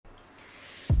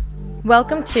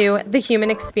Welcome to the Human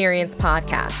Experience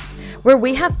Podcast, where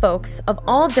we have folks of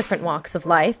all different walks of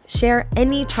life share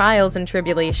any trials and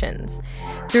tribulations.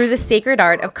 Through the sacred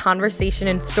art of conversation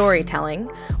and storytelling,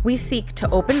 we seek to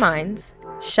open minds,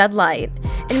 shed light,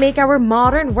 and make our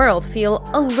modern world feel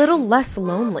a little less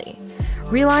lonely,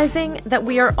 realizing that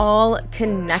we are all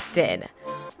connected,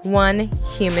 one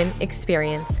human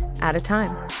experience at a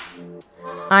time.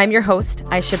 I'm your host,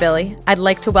 Aisha Billy. I'd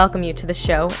like to welcome you to the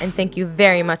show and thank you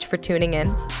very much for tuning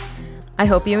in. I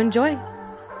hope you enjoy.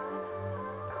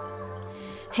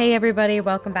 Hey everybody,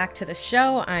 welcome back to the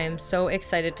show. I am so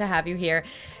excited to have you here.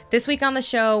 This week on the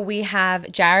show, we have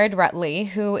Jarrod Rutley,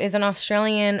 who is an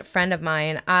Australian friend of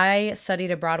mine. I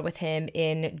studied abroad with him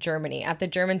in Germany at the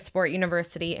German Sport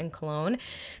University in Cologne.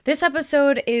 This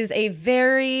episode is a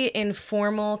very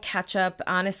informal catch-up.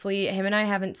 Honestly, him and I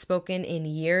haven't spoken in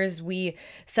years. We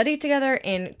studied together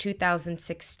in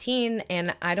 2016,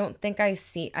 and I don't think I've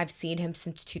seen him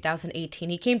since 2018.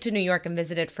 He came to New York and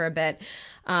visited for a bit.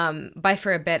 By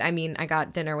for a bit, I mean I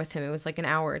got dinner with him. It was like an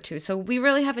hour or two. So we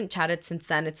really haven't chatted since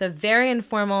then. It's a very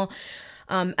informal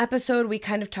episode. We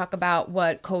kind of talk about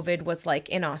what COVID was like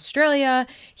in Australia.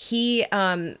 He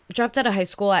dropped out of high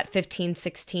school at 15,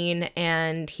 16,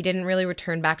 and he didn't really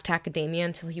return back to academia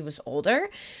until he was older.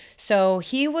 So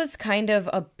he is kind of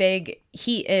a big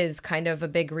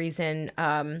reason,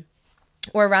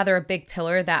 or rather a big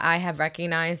pillar that I have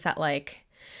recognized that like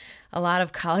a lot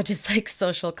of college is like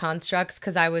social constructs,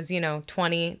 because I was,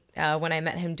 20 when I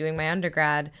met him doing my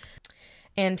undergrad,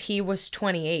 and he was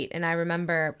 28, and I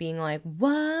remember being like,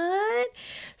 what?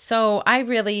 So I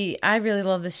really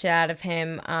love the shit out of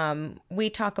him. We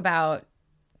talk about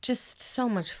just so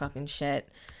much fucking shit.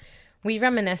 We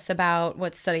reminisce about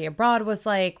what study abroad was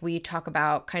like. We talk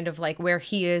about kind of like where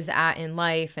he is at in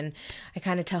life. And I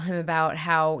kind of tell him about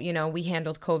how, we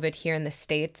handled COVID here in the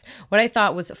States. What I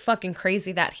thought was fucking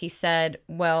crazy that he said,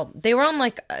 well, they were on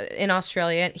in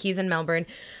Australia. He's in Melbourne.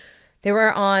 They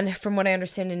were on, from what I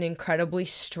understand, an incredibly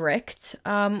strict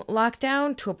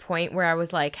lockdown, to a point where I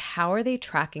was like, how are they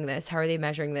tracking this? How are they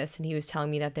measuring this? And he was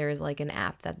telling me that there is like an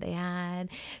app that they had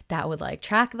that would like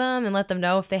track them and let them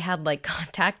know if they had like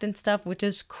contact and stuff, which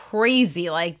is crazy.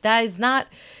 Like that is not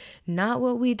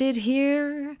what we did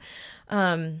here.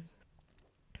 Anyway,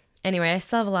 I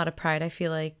still have a lot of pride. I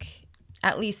feel like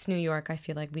at least New York, I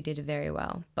feel like we did very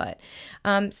well. But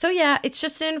so yeah, it's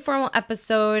just an informal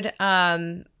episode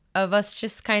of us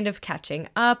just kind of catching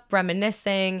up,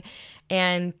 reminiscing,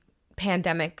 and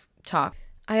pandemic talk.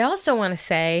 I also want to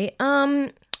say,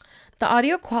 the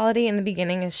audio quality in the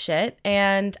beginning is shit,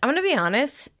 and I'm gonna be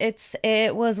honest,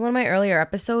 it was one of my earlier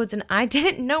episodes, and I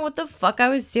didn't know what the fuck I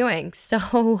was doing,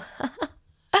 so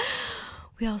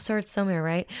we all start somewhere,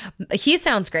 right? He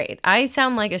sounds great. I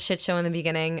sound like a shit show in the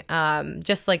beginning,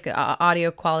 just like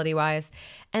audio quality wise,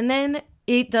 and then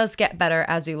it does get better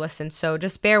as you listen, so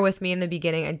just bear with me in the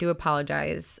beginning. I do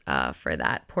apologize for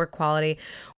that poor quality.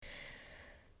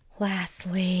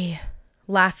 Lastly,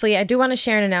 I do want to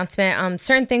share an announcement.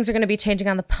 Certain things are going to be changing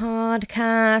on the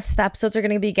podcast. The episodes are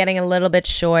going to be getting a little bit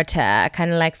shorter,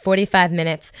 kind of like 45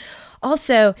 minutes.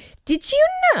 Also, did you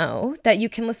know that you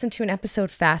can listen to an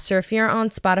episode faster? If you're on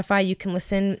Spotify, you can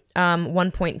listen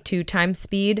 1.2 times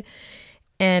speed.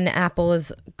 And Apple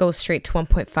goes straight to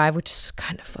 1.5, which is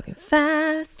kind of fucking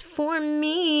fast for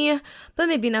me, but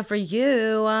maybe not for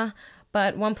you.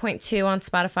 But 1.2 on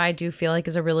Spotify, I do feel like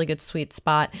is a really good sweet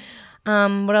spot.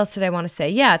 What else did I want to say?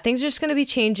 Yeah, things are just going to be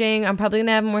changing. I'm probably going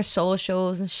to have more solo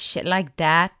shows and shit like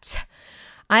that.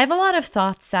 I have a lot of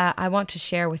thoughts that I want to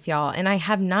share with y'all, and I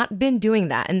have not been doing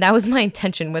that. And that was my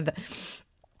intention with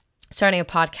starting a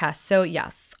podcast. So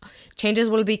yes, changes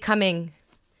will be coming.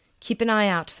 Keep an eye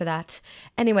out for that.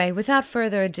 Anyway, without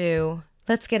further ado,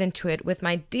 let's get into it with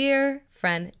my dear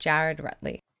friend, Jarrod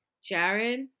Rutley.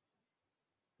 Jarrod?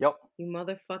 Yep. You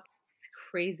motherfucking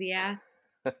crazy ass.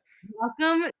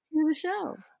 Welcome to the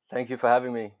show. Thank you for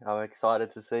having me. I'm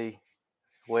excited to see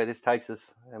where this takes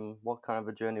us and what kind of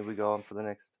a journey we go on for the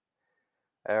next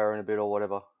hour and a bit or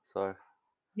whatever. So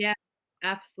yeah,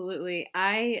 absolutely.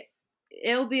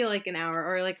 It'll be like an hour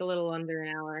or like a little under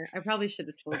an hour. I probably should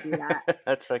have told you that.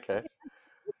 That's okay.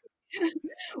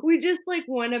 We just like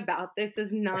went about this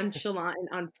as nonchalant and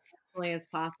unprofessionally as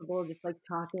possible, just like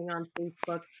talking on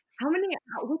Facebook.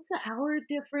 What's the hour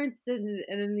difference? And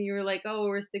then you were like, oh,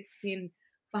 we're 16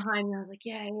 behind. And I was like,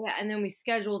 yeah. And then we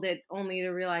scheduled it only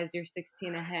to realize you're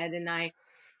 16 ahead. And I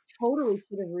totally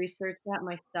should have researched that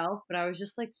myself, but I was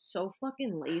just like so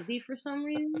fucking lazy for some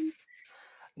reason.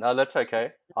 No, that's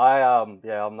okay. I'm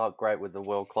not great with the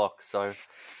world clock, so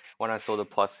when I saw the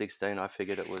plus 16, I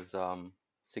figured it was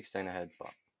 16 ahead,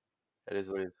 but it is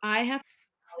what it is. I have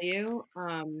tell you,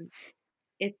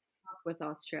 it's tough with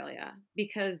Australia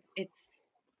because it's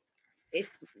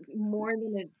more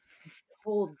than a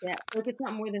whole day. Like, it's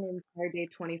not more than an entire day,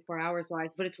 24 hours wise,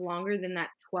 but it's longer than that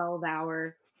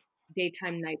 12-hour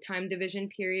daytime, nighttime division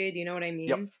period, you know what I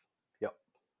Yep. mean? Yep.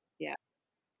 Yeah.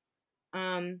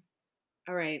 Um,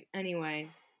 alright, anyway,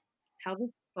 how the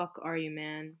fuck are you,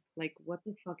 man? Like, what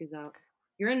the fuck is up?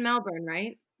 You're in Melbourne,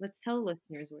 right? Let's tell the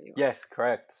listeners where you are. Yes,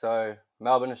 correct. So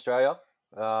Melbourne, Australia.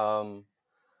 Born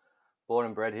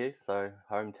and bred here, so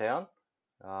hometown.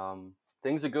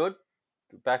 Things are good.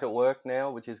 Back at work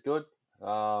now, which is good.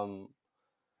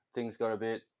 Things got a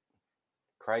bit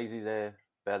crazy there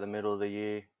about the middle of the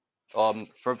year. From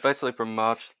basically from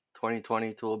March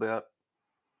 2020 to about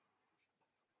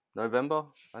November,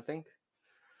 I think,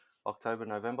 October,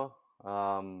 November.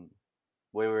 Um,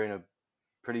 we were in a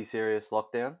pretty serious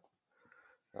lockdown,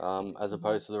 as Mhm.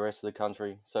 opposed to the rest of the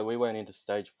country. So we went into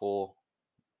stage 4,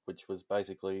 which was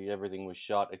basically everything was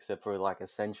shut except for like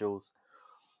essentials.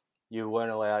 You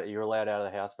weren't allowed. You're allowed out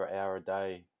of the house for an hour a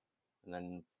day, and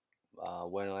then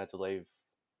weren't allowed to leave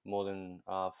more than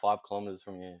 5 kilometers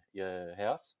from your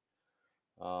house.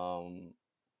 Um,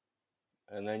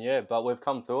 and then yeah, but we've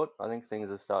come through it. I think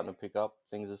things are starting to pick up.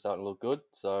 Things are starting to look good.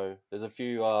 So there's a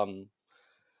few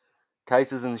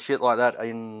cases and shit like that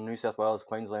in New South Wales,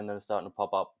 Queensland that are starting to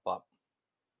pop up, but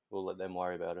we'll let them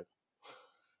worry about it.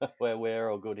 we're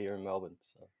all good here in Melbourne.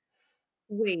 So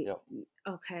Wait, yep,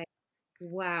 okay.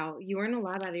 Wow, you weren't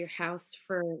allowed out of your house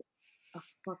for a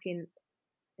fucking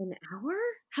an hour?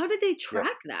 How did they yep.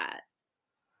 track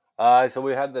that? So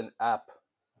we had an app.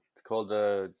 It's called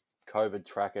the COVID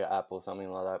Tracker app or something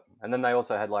like that. And then they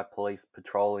also had like police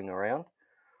patrolling around.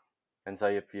 And so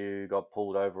if you got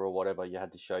pulled over or whatever, you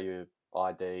had to show your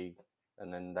ID,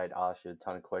 and then they'd ask you a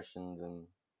ton of questions. And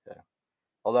yeah,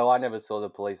 although I never saw the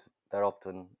police that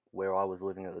often where I was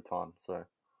living at the time. So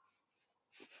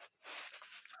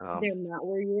They're not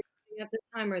where you were living at the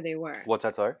time, or they were? what's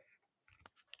that? Sorry.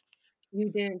 You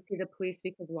didn't see the police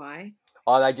because why?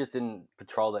 Oh, they just didn't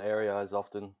patrol the area as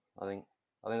often. I think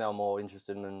they were more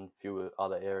interested in a few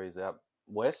other areas out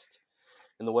west,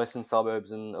 in the western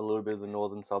suburbs and a little bit of the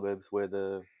northern suburbs, where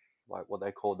the like what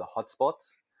they call the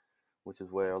hotspots, which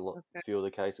is where Okay, few of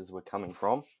the cases were coming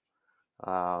from.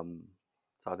 Um,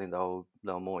 so I think they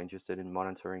were more interested in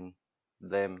monitoring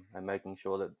them and making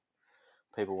sure that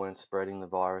people weren't spreading the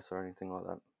virus or anything like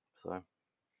that. So,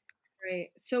 great.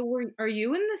 So are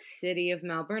you in the city of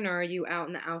Melbourne, or are you out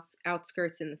in the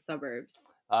outskirts in the suburbs?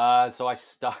 so I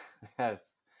start.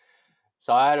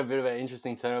 So I had a bit of an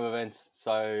interesting turn of events.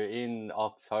 So in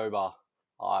October,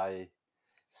 I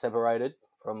separated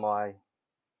from my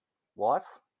wife.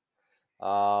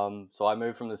 So I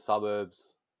moved from the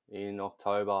suburbs in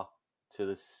October to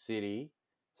the city.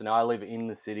 So now I live in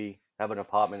the city, have an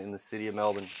apartment in the city of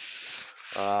Melbourne.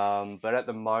 But at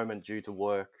the moment, due to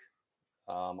work,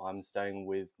 I'm staying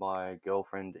with my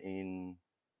girlfriend in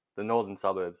the northern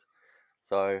suburbs.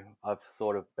 So I've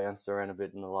sort of bounced around a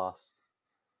bit in the last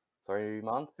 3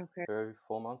 months, Okay. 3 or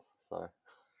 4 months. So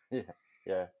yeah,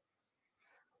 yeah.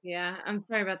 Yeah, I'm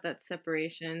sorry about that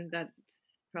separation. That's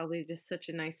probably just such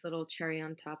a nice little cherry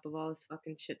on top of all this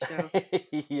fucking shit show.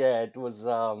 Yeah, it was.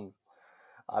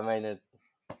 I mean,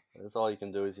 that's all you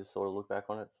can do is just sort of look back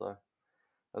on it. So it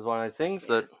was one of those things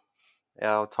Yeah, that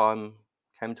our time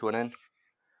came to an end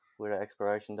with our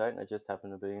expiration date, and it just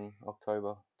happened to be in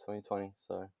October 2020.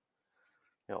 So,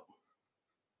 yep.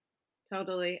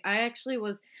 totally. I actually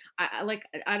was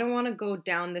I don't want to go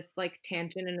down this like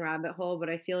tangent and rabbit hole, but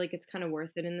I feel like it's kind of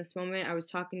worth it in this moment. I was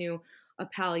talking to a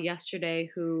pal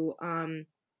yesterday who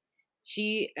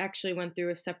she actually went through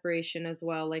a separation as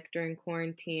well, like during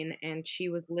quarantine, and she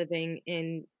was living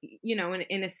in,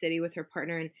 in a city with her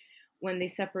partner. And when they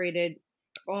separated,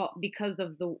 all because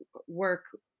of the work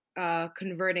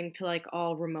converting to like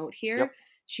all remote here, Yep.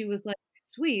 she was like,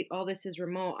 "Sweet, all this is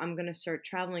remote. I'm gonna start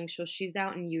traveling." So she's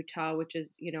out in Utah, which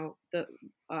is the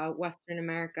Western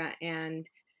America, and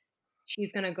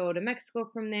she's gonna go to Mexico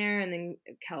from there, and then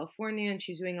California, and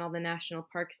she's doing all the national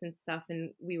parks and stuff.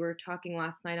 And we were talking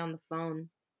last night on the phone,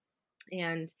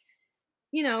 and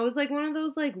it was like one of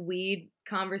those like weed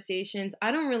conversations.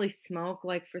 I don't really smoke.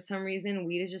 Like for some reason,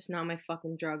 weed is just not my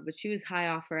fucking drug. But she was high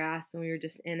off her ass and we were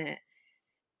just in it.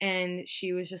 And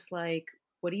she was just like,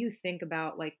 "What do you think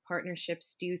about like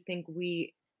partnerships? Do you think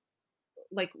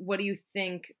what do you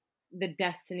think the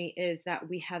destiny is, that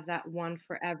we have that one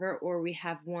forever, or we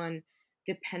have one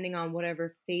depending on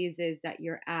whatever phases that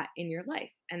you're at in your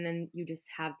life? And then you just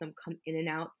have them come in and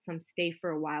out. Some stay for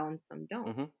a while and some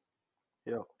don't." Mhm.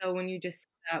 Yeah. So when you just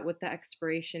said that with the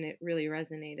expiration, it really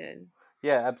resonated.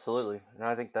 Yeah, absolutely. And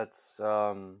I think that's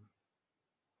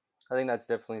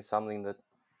definitely something that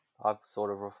I've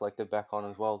sort of reflected back on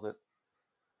as well. That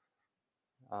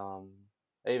um,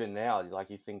 even now, like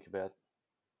you think about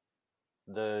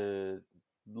the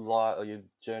your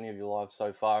journey of your life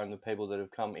so far and the people that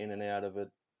have come in and out of it.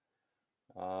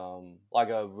 Like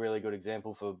a really good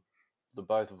example for the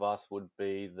both of us would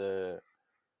be the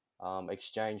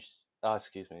exchange.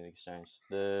 Excuse me, the exchange.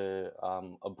 The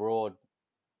abroad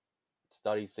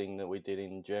study thing that we did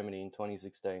in Germany in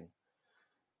 2016.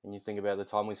 And you think about the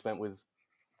time we spent with,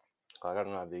 I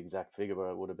don't know the exact figure, but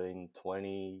it would have been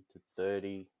 20 to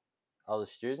 30 other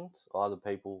students, other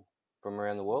people from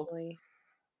around the world. Really.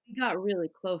 We got really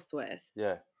close with.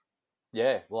 Yeah,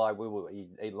 yeah. Well, like we would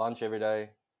eat lunch every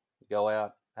day, go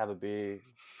out, have a beer,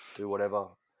 do whatever,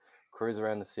 cruise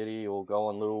around the city, or go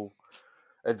on little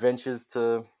adventures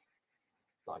to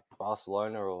like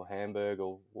Barcelona or Hamburg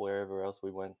or wherever else we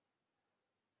went.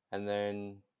 And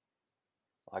then,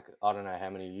 like, I don't know how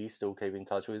many you still keep in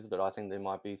touch with, but I think there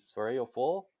might be 3 or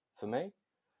 4 for me.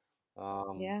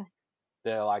 Um, Yeah.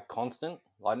 they're like constant,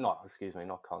 like not, excuse me,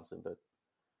 not constant, but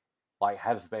like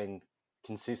have been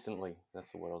consistently.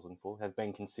 That's the word I was looking for. Have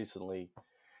been consistently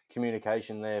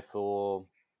communication there for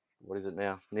what is it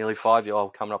now? Nearly 5 years. Oh,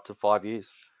 coming up to 5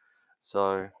 years.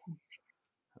 So,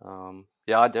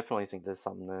 yeah, I definitely think there's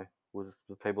something there with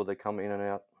the people that come in and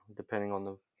out, depending on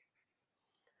the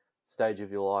stage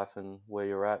of your life and where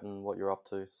you're at and what you're up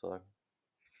to. So,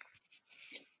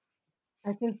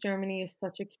 I think Germany is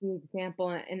such a key example,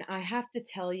 and I have to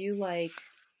tell you, like,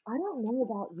 I don't know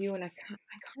about you, and I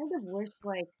kind of wish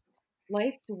like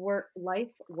life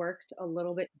worked a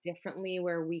little bit differently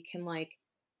where we can like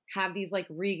have these like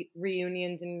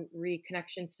reunions and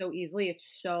reconnections so easily. It's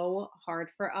so hard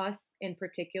for us in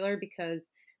particular because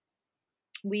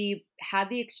we had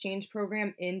the exchange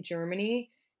program in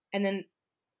Germany, and then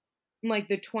like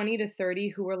the 20 to 30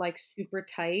 who were like super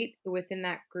tight within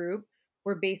that group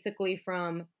were basically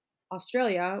from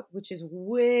Australia, which is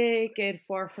wicked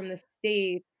far from the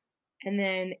States, and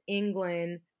then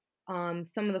England.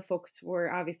 Some of the folks were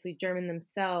obviously German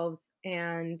themselves,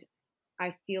 and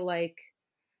I feel like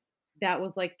that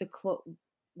was like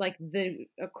like the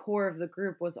a core of the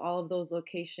group was all of those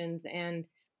locations, and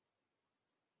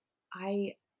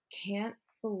I can't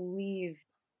believe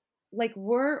like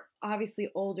we're obviously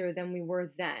older than we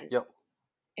were then, yep,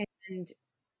 and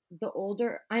the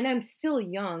older, and I'm still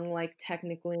young, like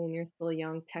technically, and you're still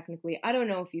young technically. I don't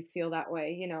know if you feel that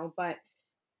way, but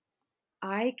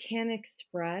I can't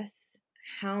express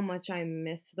how much I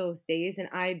miss those days. And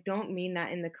I don't mean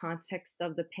that in the context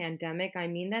of the pandemic. I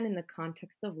mean that in the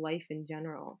context of life in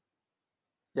general.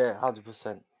 yeah,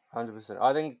 100%, 100%.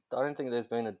 I don't think there's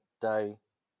been a day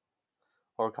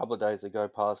or a couple of days that go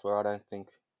past where I don't think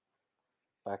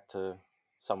back to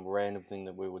some random thing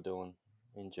that we were doing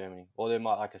in Germany. Or there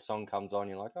might like a song comes on,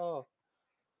 you're like, oh,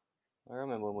 I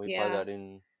remember when we played Yeah. that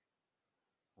in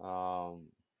um,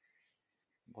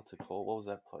 what's it called? What was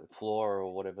that place? Flora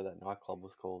or whatever that nightclub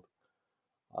was called.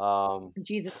 Um,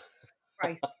 Jesus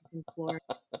Christ. In Florida.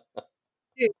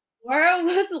 Dude, Florida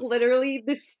was literally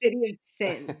the city of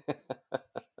sin.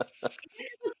 And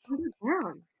it was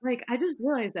underground. Like, I just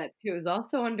realized that too. It was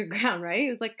also underground, right?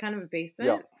 It was like kind of a yep,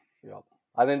 basement. yep.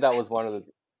 I think that was one of the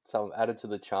Jesus. some added to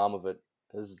the charm of it.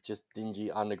 It was just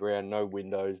dingy underground, no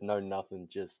windows, no nothing,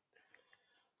 just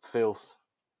filth,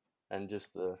 and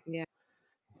just the Yeah.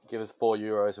 give us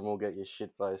 €4 and we'll get you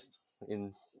shit faced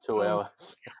in two Oh,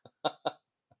 hours.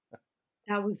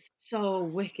 that was so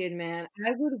wicked, man.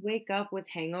 I would wake up with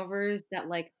hangovers that,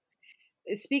 like,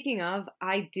 speaking of,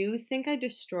 I do think I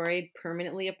destroyed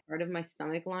permanently a part of my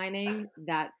stomach lining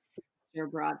that semester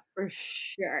abroad for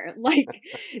sure. Like,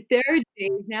 there are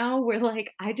days now where,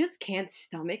 like, I just can't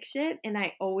stomach shit, and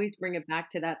I always bring it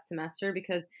back to that semester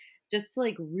because just to,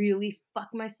 like, really fuck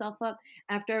myself up,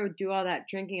 after I would do all that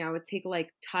drinking, I would take, like,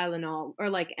 Tylenol or,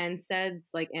 like, NSAIDs,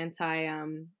 like,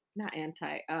 not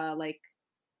anti, like,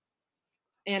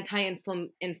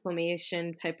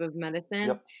 anti-inflammation type of medicine,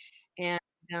 Yep. and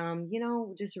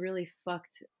just really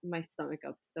fucked my stomach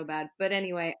up so bad. But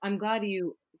anyway, I'm glad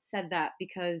you said that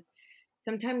because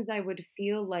sometimes I would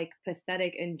feel like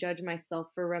pathetic and judge myself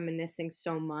for reminiscing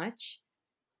so much,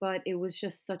 but it was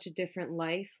just such a different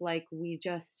life. Like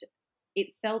it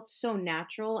felt so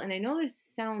natural, and I know this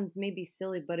sounds maybe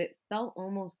silly, but it felt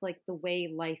almost like the way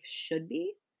life should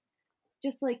be.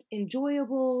 Just like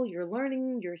enjoyable, you're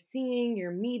learning, you're seeing,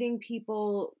 you're meeting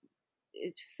people.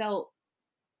 It felt,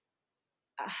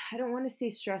 I don't want to say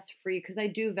stress free because I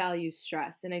do value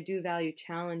stress and I do value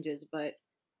challenges, but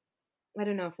I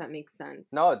don't know if that makes sense.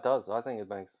 No, it does. I think it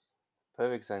makes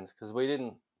perfect sense because we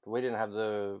didn't. we didn't have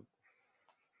the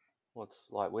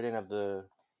we didn't have the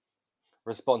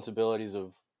responsibilities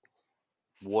of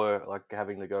work, like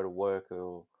having to go to work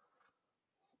or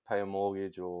pay a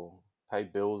mortgage or pay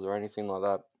bills or anything like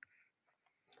that.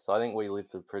 So I think we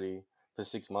lived for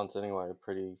 6 months anyway, a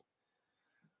pretty,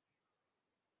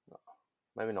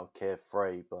 maybe not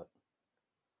carefree, but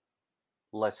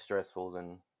less stressful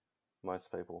than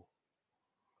most people.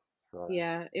 So,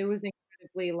 Yeah, it was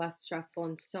incredibly less stressful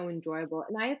and so enjoyable.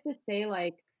 And I have to say,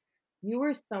 like, you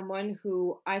were someone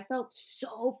who I felt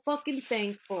so fucking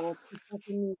thankful to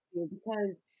fucking meet you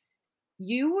because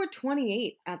you were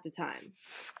 28 at the time.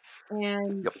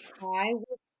 And yep. I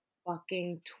was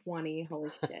fucking 20. Holy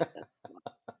shit, that's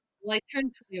well, I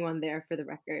turned 21 there for the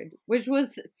record, which was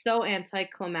so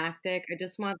anticlimactic. I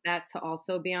just want that to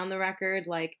also be on the record.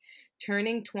 Like,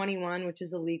 turning 21, which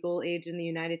is a legal age in the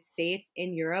United States,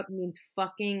 in Europe means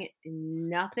fucking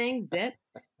nothing, zip.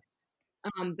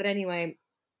 But anyway,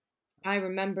 I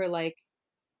remember like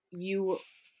you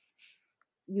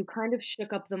you kind of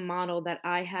shook up the model that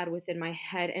I had within my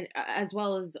head, and as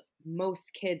well as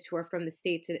most kids who are from the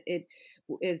states, it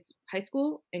is high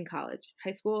school and college.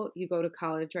 High school, you go to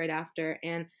college right after.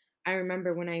 And I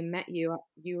remember when I met you,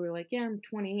 you were like, "Yeah, I'm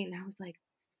 28," and I was like,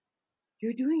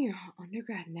 "You're doing your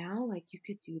undergrad now? Like you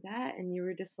could do that?" And you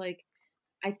were just like,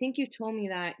 I think you told me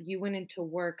that you went into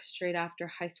work straight after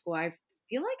high school. I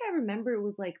feel like I remember it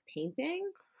was like painting.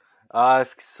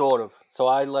 Sort of. So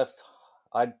I left.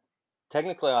 I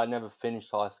technically I never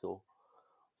finished high school.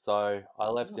 So I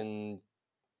left Oh, in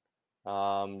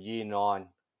year 9.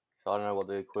 So I don't know what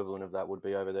the equivalent of that would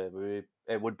be over there. But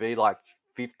it would be like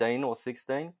 15 or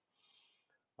 16.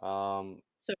 Um,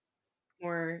 so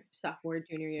more sophomore,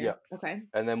 junior yeah, year. Okay.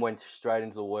 and then went straight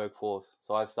into the workforce.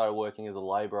 So I started working as a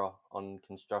labourer on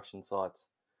construction sites,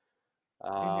 Mhm.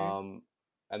 um,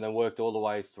 and then worked all the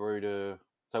way through to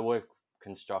work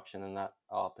construction and that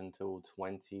up until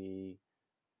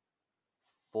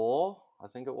 24, I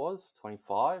think it was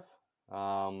 25,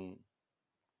 um,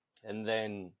 and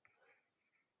then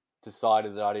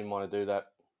decided that I didn't want to do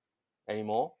that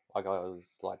anymore. Like I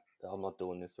was like, I'm not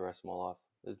doing this the rest of my life.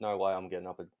 There's no way I'm getting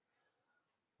up at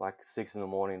like 6 in the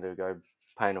morning to go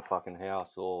paint a fucking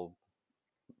house or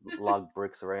lug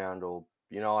bricks around, or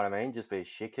you know what I mean, just be a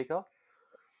shit kicker.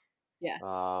 Yeah.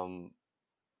 Um,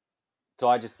 so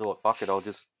I just thought, fuck it, I'll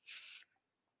just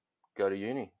go to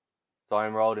uni. So I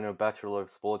enrolled in a Bachelor of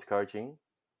Sports Coaching,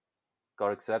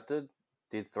 got accepted,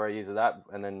 did 3 years of that,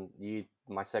 and then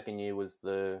my second year was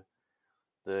the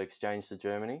exchange to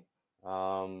Germany.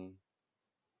 Um,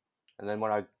 and then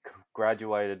when I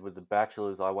graduated with the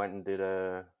bachelor's, I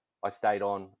stayed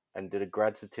on and did a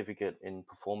grad certificate in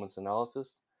performance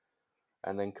analysis,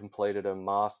 and then completed a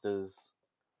master's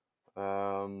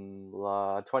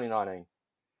 2019.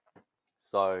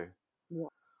 So Yeah.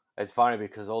 it's funny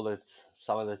because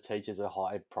some of the teachers are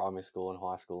high primary school and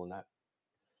high school and that,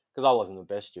 because I wasn't the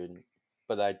best student,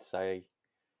 but they'd say,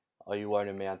 "Oh, you won't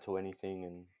amount to anything,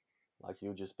 and like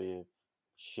you'll just be a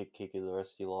shit kicker the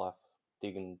rest of your life,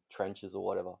 digging trenches or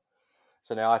whatever."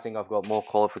 So now I think I've got more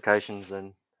qualifications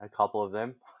than a couple of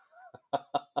them,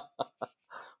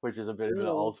 which is a bit of an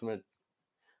Really. ultimate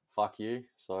fuck you.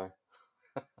 So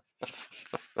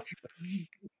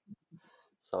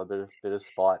a bit of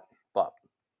spite, but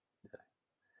yeah.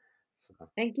 So,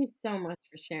 Thank you so much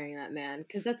for sharing that, man,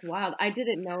 because that's wild. I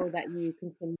didn't know that you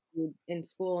continued in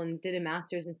school and did a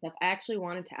master's and stuff. I actually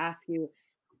wanted to ask you,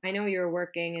 I know you're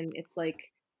working and it's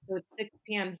like, so it's 6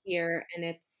 p.m. here and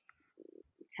it's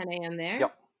 10 a.m. there.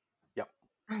 yep, yep.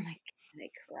 Oh my God, I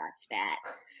crushed that.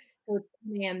 So it's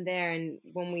 10 a.m. there, and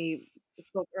when we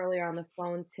spoke earlier on the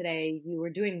phone today, you were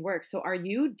doing work. So are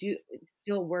you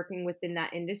still working within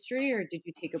that industry, or did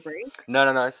you take a break? No,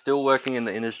 no, no. Still working in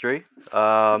the industry.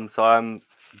 So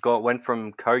went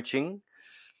from coaching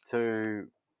to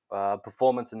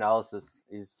performance analysis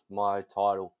is my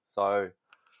title. So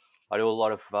I do a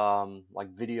lot of like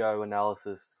video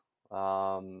analysis,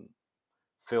 um,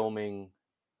 filming,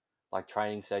 like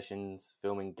training sessions,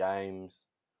 filming games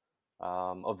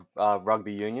of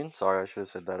rugby union. Sorry, I should have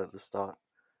said that at the start.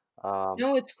 Um,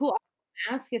 No, it's cool.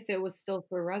 I ask if it was still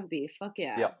for rugby. Fuck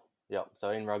yeah. yep, yep.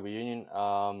 So in rugby union,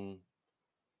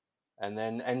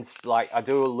 like I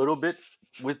do a little bit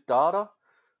with data,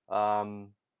 um,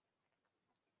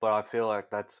 but I feel like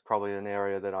that's probably an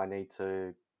area that I need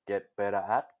to get better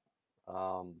at.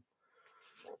 Um,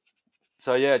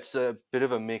 so yeah, it's a bit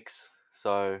of a mix.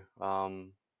 So a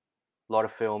lot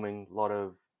of filming, a lot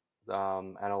of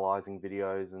analyzing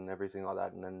videos and everything like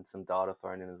that, and then some data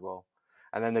thrown in as well.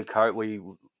 And then we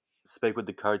speak with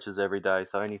the coaches every day,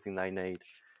 so anything they need,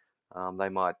 they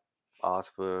might.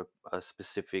 ask for a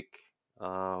specific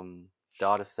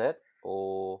data set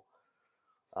or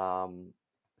um,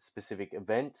 specific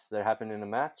events that happen in a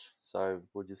match. So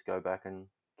we'll just go back and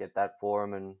get that for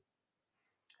them and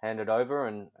hand it over,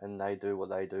 and they do what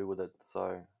they do with it.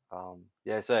 So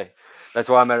yeah, so that's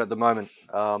where I'm at the moment,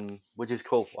 which is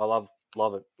cool. I love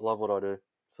it, love what I do.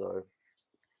 So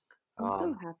I'm so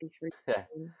um, happy for yeah,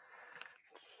 you.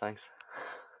 thanks.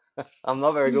 I'm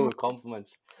not very good No. with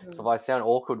compliments, so if I sound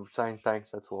awkward saying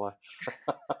thanks, that's why.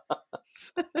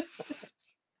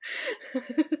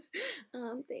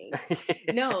 Thanks.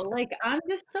 No, like I'm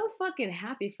just so fucking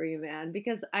happy for you, man,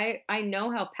 because I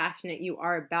know how passionate you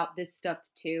are about this stuff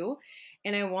too,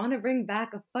 and I want to bring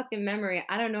back a fucking memory.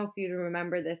 I don't know if you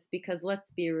remember this because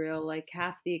let's be real, like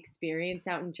half the experience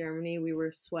out in Germany, we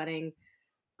were sweating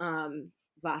um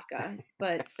vodka.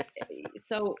 But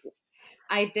so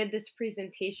I did this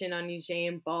presentation on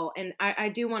Usain Bolt, and I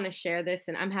do want to share this,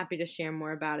 and I'm happy to share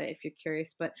more about it if you're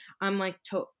curious. But I'm like,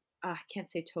 I can't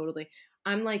say totally.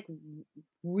 I'm like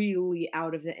really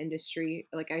out of the industry.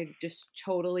 Like, I just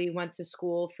totally went to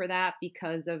school for that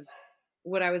because of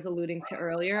what I was alluding to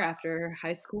earlier. After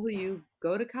high school, you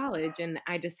go to college, and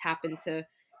I just happened to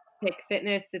pick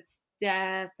fitness. It's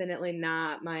definitely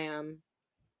not my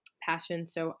passion.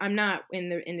 So I'm not in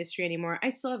the industry anymore. I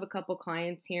still have a couple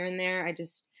clients here and there. I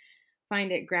just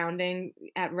find it grounding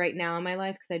at right now in my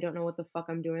life because I don't know what the fuck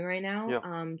I'm doing right now. Yep.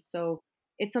 So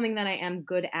it's something that I am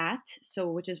good at. So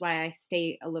which is why I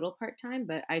stay a little part time,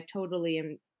 but I totally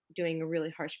am doing a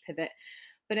really harsh pivot.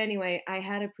 But anyway, I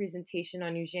had a presentation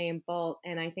on Usain Bolt,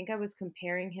 and I think I was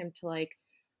comparing him to like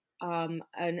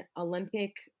an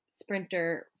Olympic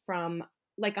sprinter from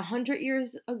like 100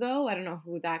 years ago. I don't know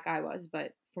who that guy was,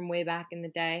 but from way back in the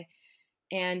day,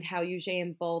 and how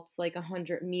Usain Bolt's like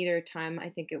 100-meter time, I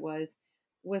think it was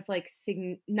like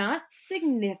not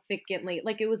significantly,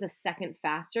 like it was a second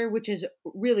faster, which is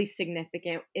really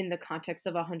significant in the context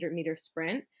of a 100-meter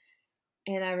sprint.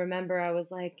 And I remember I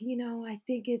was like, I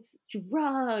think it's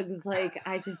drugs. Like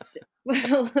I just,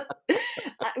 well,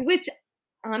 which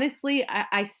honestly,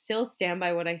 I still stand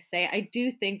by what I say. I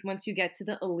do think once you get to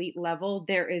the elite level,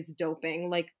 there is doping.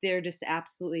 Like there just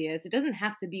absolutely is. It doesn't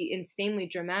have to be insanely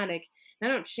dramatic. I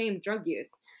don't shame drug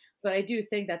use, but I do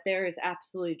think that there is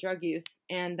absolutely drug use.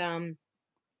 And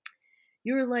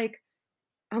you were like,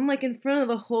 I'm like in front of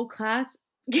the whole class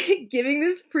giving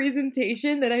this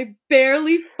presentation that I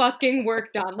barely fucking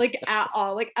worked on, like at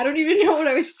all. Like I don't even know what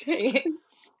I was saying.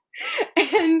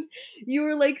 And you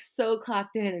were like so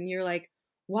clocked in, and you're like,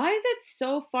 why is it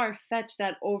so far fetched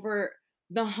that over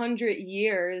the 100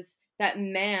 years that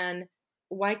man,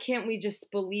 why can't we just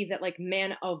believe that like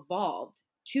man evolved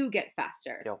to get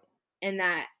faster Yep. and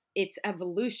that it's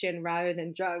evolution rather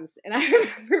than drugs? And I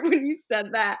remember when you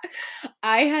said that,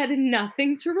 I had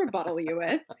nothing to rebuttal you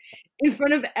with in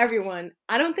front of everyone.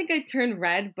 I don't think I turned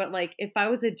red, but like if I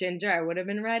was a ginger, I would have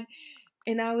been red.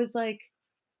 And I was like,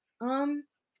 um,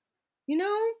 you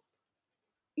know,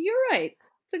 you're right.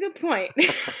 It's a good point.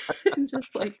 And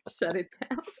just like shut it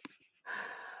down.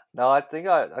 No, I think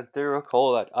I do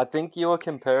recall that. I think you were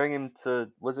comparing him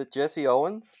to, was it Jesse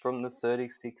Owens from the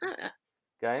 36 Uh,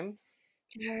 games?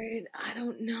 Jarrod, I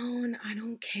don't know and I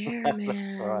don't care,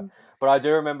 That's all right. man. But I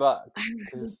do remember I really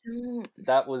because don't.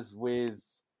 that was with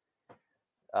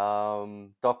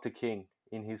Dr. King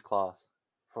in his class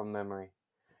from memory.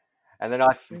 And then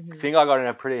I Hmm. think I got in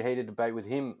a pretty heated debate with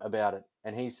him about it.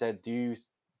 And he said,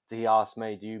 he asked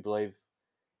me, do you believe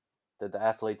that the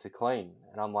athletes are clean?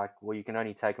 And I'm like, well, you can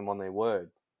only take them on their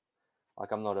word.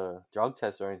 Like, I'm not a drug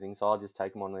test or anything, so I'll just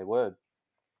take them on their word.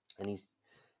 And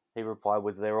he replied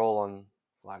with, they're all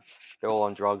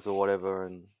on drugs or whatever,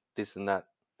 and this and that.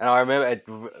 And I remember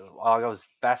I was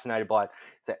fascinated by it.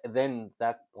 So then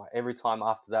like every time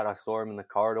after that I saw him in the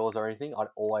corridors or anything, I'd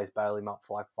always bail him up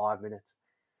for like 5 minutes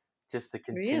just to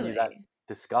continue that Really?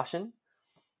 discussion.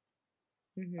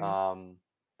 Hmm. Um,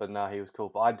 but no, he was cool.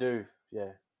 But I do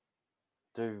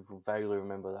vaguely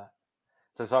remember that.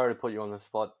 So sorry to put you on the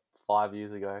spot 5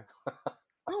 years ago.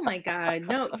 Oh my God.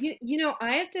 No,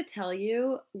 I have to tell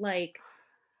you, like,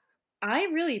 I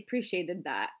really appreciated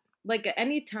that. Like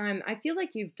anytime, I feel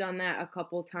like you've done that a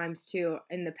couple times too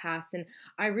in the past, and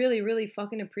I really, really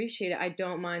fucking appreciate it. I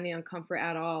don't mind the uncomfort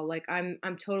at all. Like I'm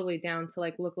totally down to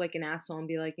like look like an asshole and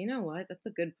be like, you know what, that's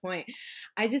a good point.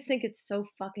 I just think it's so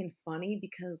fucking funny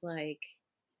because like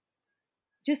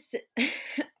just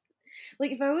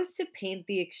like if I was to paint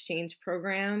the exchange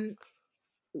program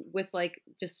with like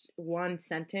just one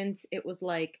sentence, it was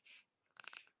like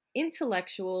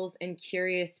intellectuals and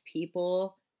curious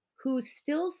people who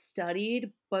still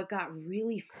studied but got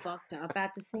really fucked up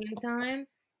at the same time.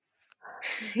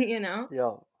 you know?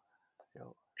 Yeah.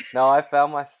 Yeah. No, I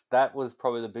found that was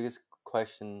probably the biggest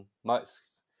question,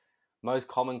 most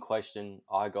common question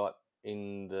I got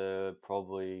in the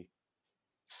probably,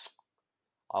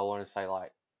 I want to say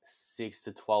like 6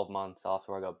 to 12 months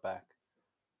after I got back,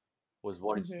 was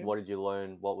Hmm. what did you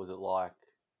learn? What was it like?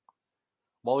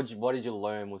 What did you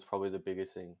learn was probably the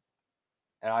biggest thing.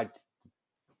 And I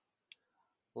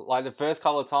like the first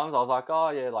couple of times I was like, oh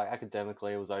yeah, like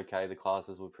academically it was okay. The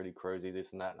classes were pretty cruisy,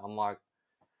 this and that. And I'm like,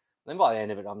 then by the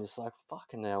end of it, I'm just like,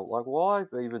 fucking hell, like why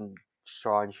even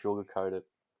try and sugarcoat it?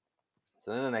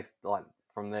 So then the next, like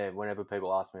from there, whenever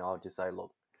people ask me, I'll just say,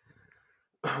 look,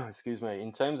 excuse me,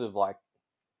 in terms of like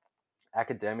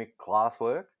academic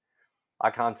classwork,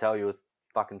 I can't tell you a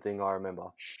fucking thing I remember.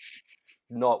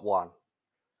 Not one.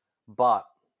 But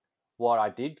what I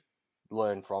did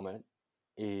learn from it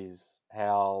is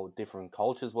how different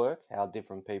cultures work, how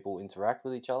different people interact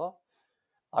with each other.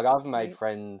 Like I've made Right.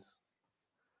 friends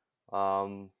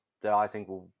that I think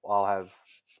I'll have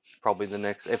probably the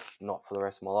next, if not for the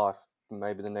rest of my life,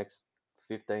 maybe the next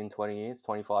 15, 20 years,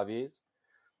 25 years.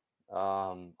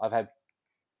 I've had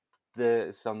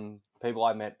some people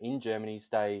I met in Germany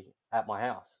stay at my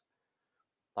house.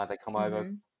 Like they come over,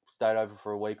 Hmm. stayed over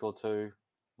for a week or two.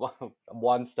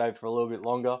 One stayed for a little bit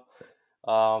longer.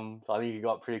 I think he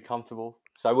got pretty comfortable.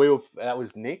 So that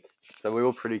was Nick. So we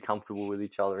were pretty comfortable with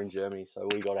each other in Germany. So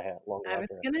we got a house, I like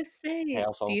was gonna a say,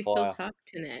 house do on you still fire. talk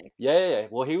to Nick? Yeah, yeah, yeah.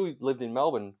 Well, he lived in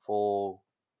Melbourne for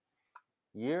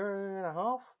a year and a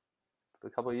half, a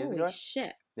couple of years Holy ago.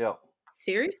 shit. Yeah.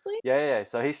 Seriously? Yeah, yeah, yeah.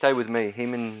 So he stayed with me.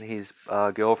 Him and his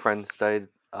girlfriend stayed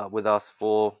with us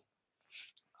for,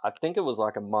 I think it was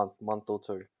like a month or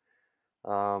two.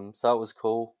 So it was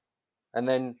cool. And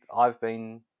then I've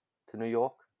been to New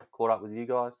York, caught up with you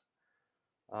guys.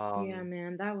 Yeah, Um,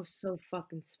 man, that was so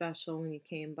fucking special when you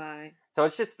came by. so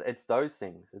it's those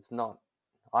things. It's not.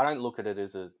 I don't look at it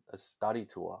as a study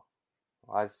tour.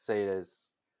 I see it as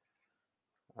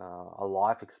a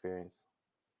life experience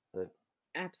that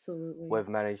Absolutely. we've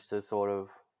managed to sort of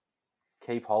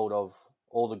keep hold of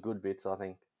all the good bits. I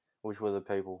think, which were the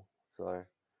people. So,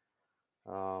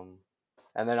 um,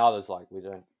 and then others like we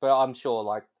don't. But I'm sure,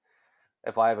 like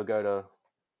if I ever go to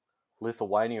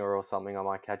Lithuania or something, I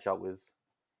might catch up with.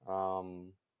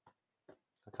 Um,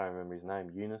 I can't remember his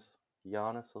name.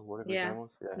 Giannis, or whatever his Yeah. name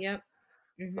was. Yeah. Yep.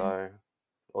 Hmm. So,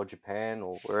 or Japan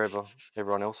or wherever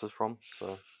everyone else is from.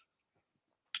 So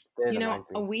they're You the know,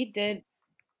 main things.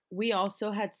 we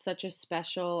also had such a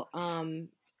special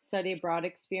study abroad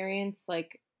experience.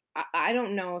 Like I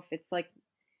don't know if it's like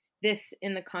this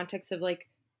in the context of like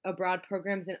abroad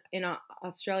programs in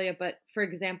Australia, but for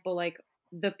example, like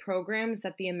the programs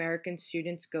that the American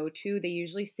students go to, they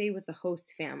usually stay with the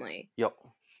host family. Yep.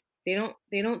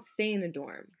 They don't stay in a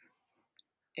dorm.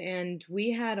 And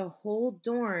we had a whole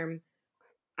dorm.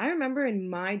 I remember in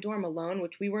my dorm alone,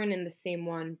 which we weren't in the same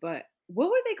one, but what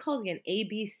were they called again? A,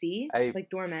 B, C? A Like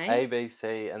dorm A? A B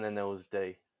C and then there was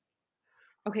D.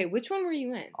 Okay, which one were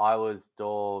you in? I was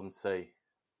dorm C.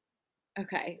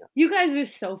 Okay. You guys were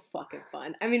so fucking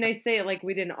fun. I mean, I say it like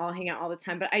we didn't all hang out all the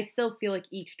time, but I still feel like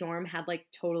each dorm had like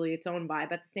totally its own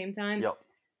vibe at the same time. Yep.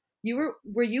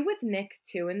 Were you with Nick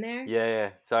too in there? Yeah, yeah.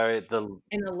 So And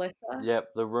Alyssa?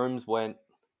 the rooms went.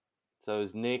 So it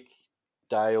was Nick,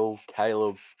 Dale,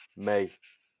 Caleb, me.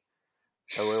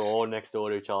 So we were all next door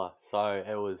to each other. So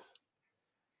it was,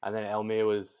 and then Elmir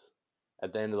was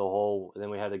at the end of the hall. And then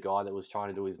we had a guy that was trying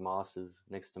to do his masters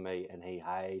next to me, and he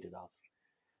hated us.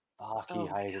 Fuck, he Oh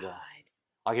hated us. god.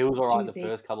 Like he was all right Dude, the they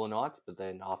first couple of nights, but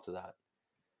then after that,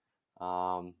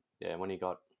 yeah, when he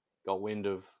got wind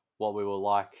of what we were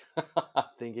like, I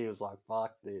think he was like,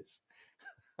 "Fuck this."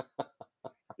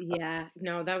 yeah,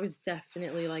 no, that was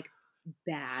definitely like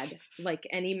bad. Like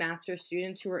any master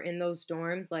students who were in those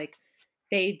dorms, like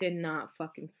they did not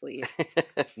fucking sleep.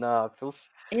 No, I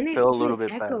And feel a little it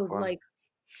bit bad echoed for him. like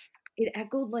it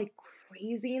echoed like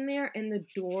crazy in there, and the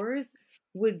doors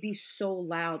would be so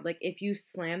loud. Like if you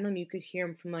slam them, you could hear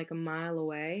them from like a mile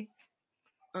away.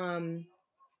 Um,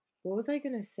 what was I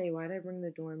gonna say? Why did I bring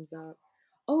the dorms up?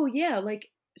 Oh yeah, like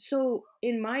so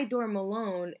in my dorm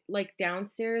alone, like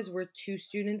downstairs were two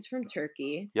students from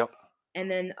Turkey, Yep, and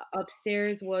then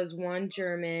upstairs was one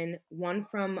German, one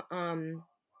from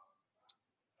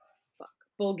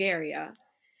Bulgaria,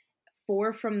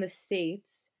 four from the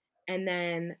States, and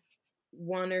then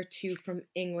one or two from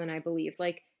England, I believe.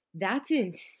 Like, that's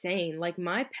insane. Like,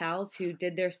 my pals who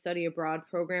did their study abroad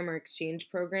program or exchange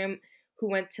program, who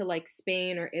went to like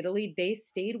Spain or Italy, they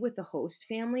stayed with the host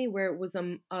family where it was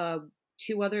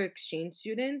two other exchange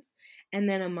students and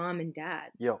then a mom and dad.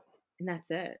 yep. And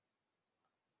that's it.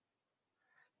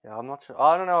 Yeah, I'm not sure.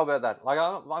 I don't know about that. Like,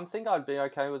 I think I'd be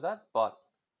okay with that, but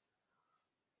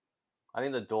I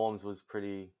think the dorms was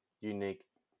pretty unique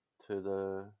to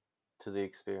the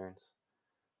experience.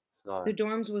 The So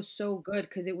dorms was so good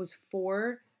because it was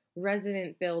 4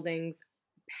 resident buildings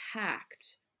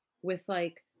packed with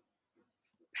like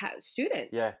students,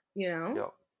 yeah, you know? yeah,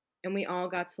 And we all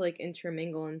got to like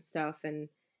intermingle and stuff. And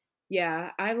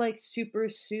yeah, I like super,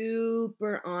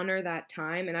 super honor that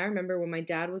time. And I remember when my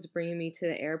dad was bringing me to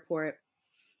the airport,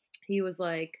 he was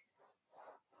like,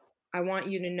 I want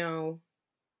you to know.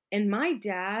 And my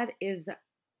dad is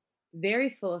very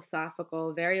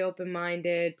philosophical, very open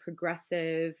minded,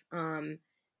 progressive,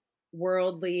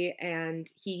 worldly, and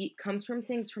he comes from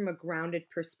things from a grounded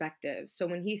perspective. So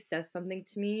when he says something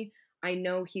to me, I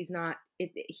know he's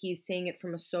saying it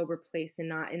from a sober place and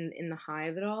not in the high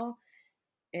of it all.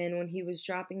 And when he was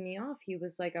dropping me off, he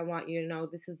was like, I want you to know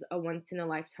this is a once in a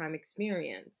lifetime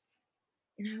experience.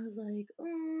 And I was like,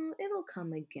 oh, it'll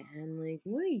come again. Like,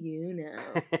 what do you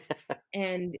know?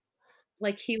 And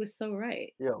like, he was so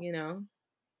right, yeah, you know?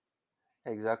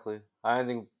 exactly. I don't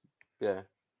think, yeah,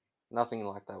 nothing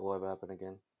like that will ever happen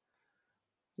again.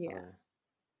 Yeah, So,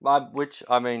 but which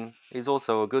I mean is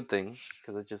also a good thing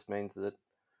because it just means that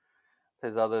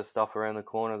there's other stuff around the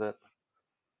corner that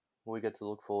we get to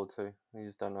look forward to. We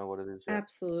just don't know what it is yet.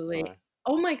 absolutely. So,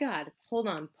 Oh my God. Hold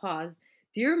on, pause.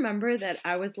 Do you remember that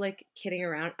I was like kidding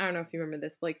around? I don't know if you remember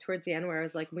this, but like towards the end where I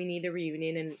was like, we need a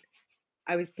reunion, and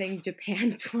I was saying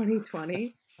Japan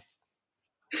 2020.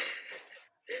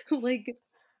 Like,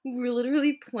 we're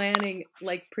literally planning,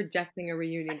 like, projecting a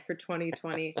reunion for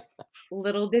 2020.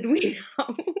 Little did we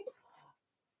know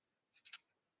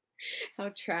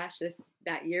how trash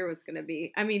that year was gonna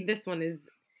be. I mean, this one is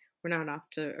we're not off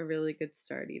to a really good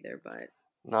start either, but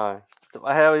no. So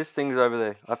how is things over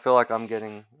there? I feel like I'm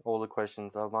getting all the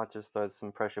questions. I might just throw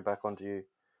some pressure back onto you.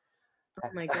 oh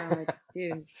my God,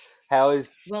 dude. How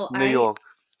is Well, New York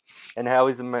and how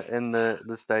is in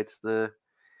the States?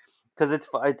 Because it's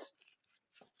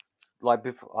like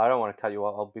before, I don't want to cut you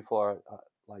off before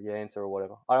like your answer or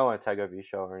whatever. I don't want to take over your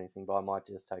show or anything, but I might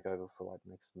just take over for like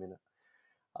the next minute.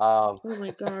 oh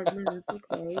my God, no, it's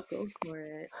okay. Go for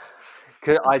it.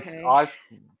 'Cause Okay. I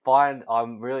find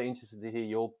I'm really interested to hear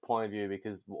your point of view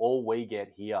because all we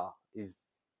get here is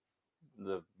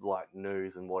the like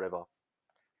news and whatever.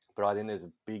 But I think there's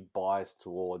a big bias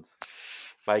towards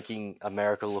making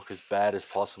America look as bad as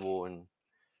possible and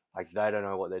like they don't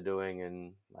know what they're doing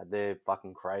and like they're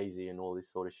fucking crazy and all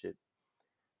this sort of shit.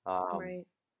 Um, Right.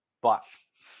 but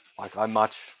like I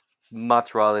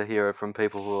much rather hear it from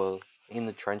people who are in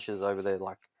the trenches over there,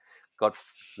 like got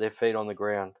their feet on the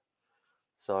ground.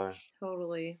 So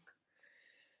Totally.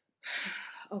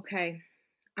 Okay.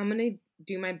 I'm gonna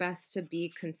do my best to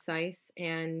be concise,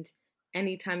 and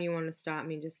anytime you want to stop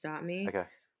me, just stop me. okay,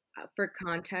 For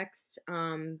context,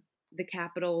 the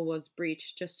Capitol was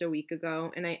breached just a week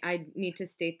ago, and I need to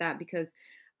state that because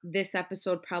this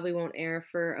episode probably won't air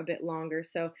for a bit longer.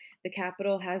 So the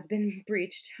Capitol has been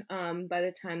breached by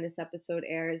the time this episode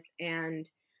airs, and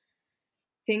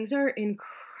things are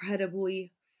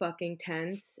incredibly fucking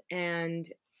tense. And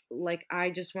like, I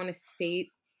just want to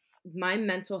state my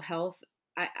mental health.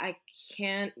 I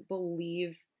can't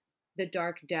believe the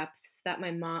dark depths that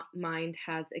my mind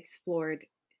has explored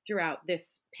throughout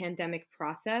this pandemic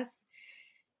process.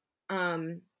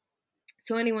 Um,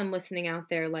 so anyone listening out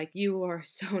there, like, you are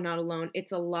so not alone.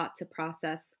 It's a lot to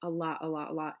process, a lot, a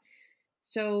lot, a lot.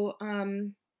 So,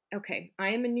 okay, I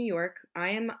am in New York. I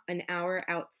am an hour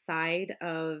outside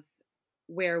of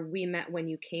where we met when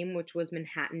you came, which was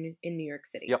Manhattan in New York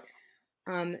City. yep,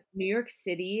 New York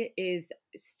City is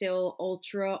still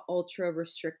ultra, ultra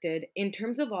restricted. In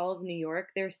terms of all of New York,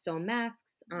 there's still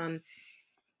masks.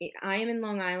 I am in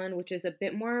Long Island, which is a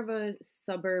bit more of a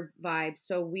suburb vibe.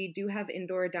 So we do have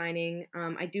indoor dining.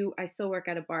 I still work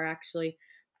at a bar actually.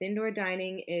 The indoor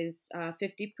dining is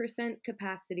 50%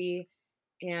 capacity,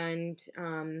 and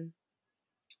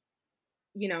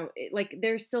like,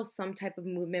 there's still some type of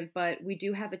movement, but we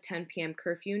do have a 10 p.m.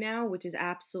 curfew now, which is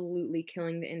absolutely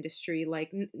killing the industry.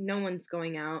 Like, no one's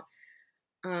going out.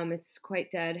 It's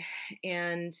quite dead.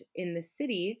 And in the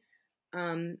city,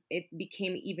 it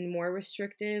became even more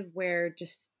restrictive, where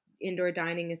just indoor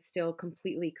dining is still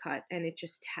completely cut, and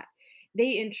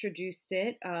they introduced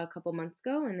it a couple months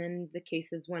ago, and then the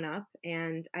cases went up,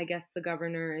 and I guess the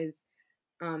governor is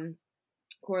um,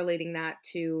 correlating that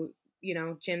to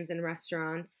gyms and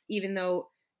restaurants, even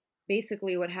though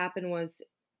basically what happened was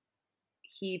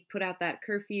he put out that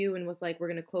curfew and was like, we're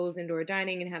going to close indoor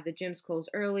dining and have the gyms close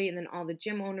early. And then all the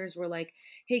gym owners were like,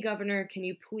 hey, governor, can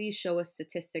you please show us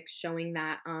statistics showing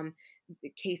that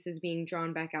the cases being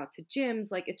drawn back out to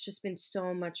gyms. Like it's just been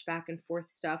so much back and forth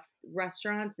stuff.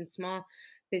 Restaurants and small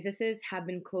businesses have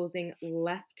been closing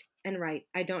left and right.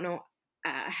 I don't know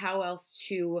how else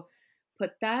to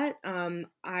put that.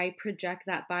 I project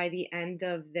that by the end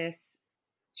of this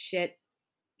shit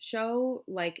show,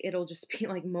 like it'll just be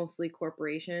like mostly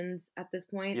corporations at this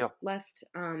point Yep. left.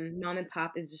 Mom and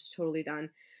pop is just totally done.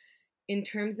 In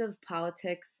terms of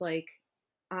politics, like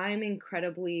I'm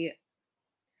incredibly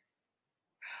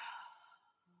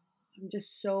I'm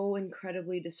just so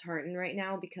incredibly disheartened right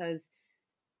now because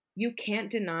you can't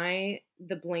deny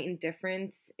the blatant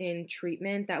difference in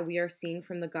treatment that we are seeing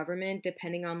from the government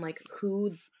depending on like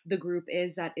who the group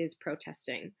is that is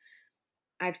protesting.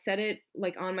 I've said it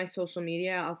like on my social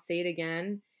media, I'll say it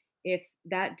again. If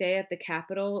that day at the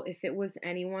Capitol, if it was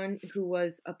anyone who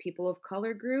was a people of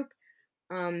color group,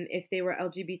 if they were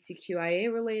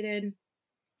LGBTQIA related,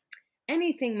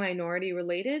 anything minority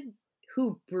related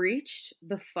who breached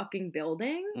the fucking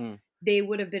building, Mm. they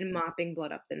would have been mopping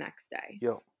blood up the next day.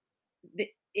 Yep.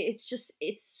 It's just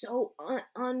it's so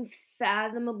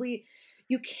unfathomably,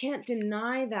 you can't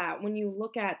deny that when you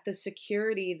look at the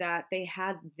security that they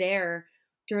had there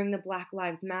during the Black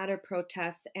Lives Matter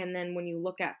protests, and then when you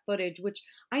look at footage which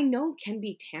I know can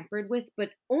be tampered with but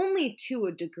only to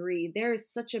a degree. There is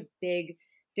such a big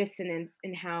dissonance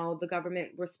in how the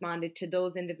government responded to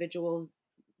those individuals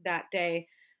that day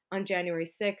on January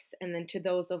 6th, and then to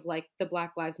those of like the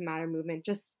Black Lives Matter movement,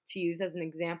 just to use as an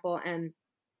example. And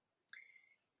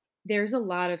there's a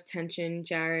lot of tension,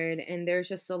 Jarrod, and there's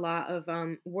just a lot of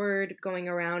word going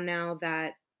around now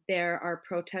that there are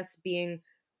protests being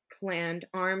planned,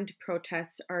 armed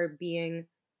protests are being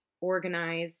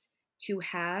organized to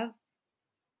have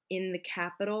in the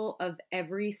capital of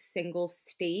every single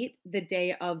state the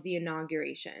day of the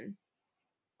inauguration,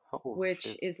 Oh which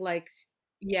shit. is like,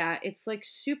 yeah, it's like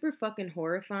super fucking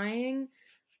horrifying.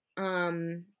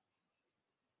 Um,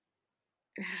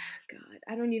 God,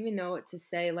 I don't even know what to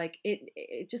say. Like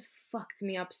it just fucked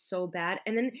me up so bad.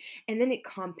 And then it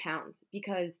compounds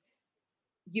because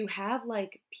you have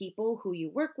like people who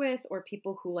you work with or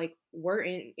people who like were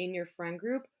in your friend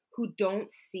group who don't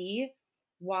see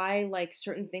why like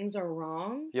certain things are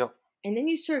wrong. Yep. And then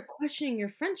you start questioning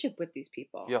your friendship with these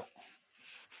people, Yep.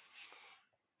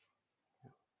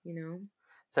 you know?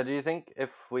 So do you think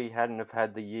if we hadn't have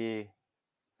had the year,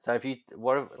 so if you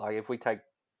what if, like if we take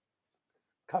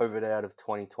COVID out of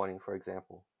 2020 for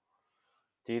example,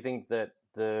 do you think that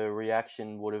the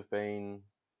reaction would have been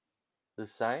the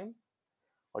same,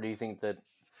 or do you think that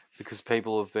because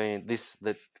people have been this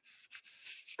that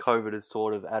COVID has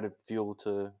sort of added fuel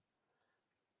to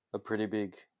a pretty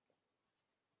big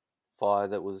fire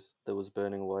that was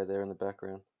burning away there in the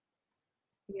background?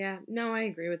 Yeah, no, I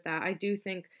agree with that. I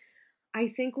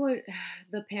think what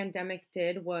the pandemic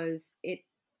did was it,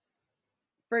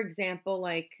 for example,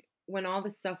 like when all the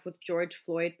stuff with George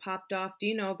Floyd popped off, do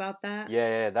you know about that?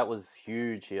 Yeah, that was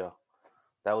huge here.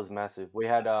 That was massive. We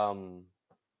had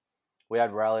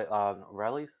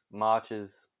rallies,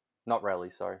 marches, not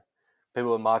rallies. Sorry,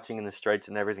 people were marching in the streets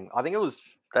and everything. I think it was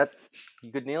that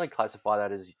you could nearly classify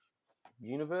that as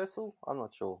universal. I'm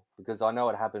not sure because I know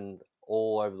it happened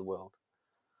all over the world.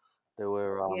 There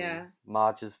were Yeah,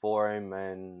 marches for him,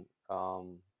 and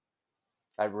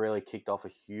that really kicked off a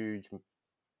huge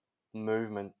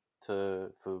movement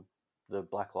for the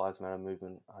Black Lives Matter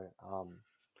movement.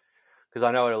 Because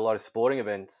I know at a lot of sporting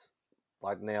events,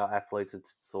 like now athletes,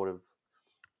 it's sort of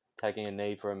taking a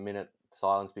knee for a minute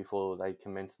silence before they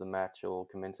commence the match or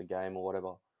commence a game or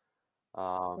whatever.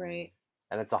 Um, right.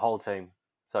 and it's a whole team,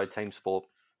 so team sport.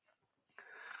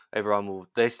 Everyone will.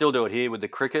 They still do it here with the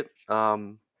cricket.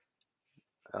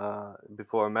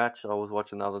 Before a match, I was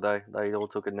watching the other day. They all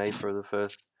took a knee for the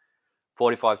first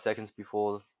 45 seconds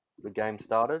before the game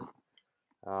started.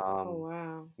 Oh, Um,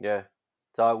 wow. yeah,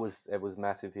 so it was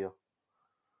massive here.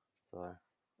 So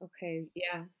Okay,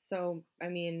 yeah. So, I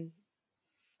mean,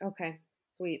 okay,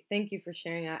 sweet. Thank you for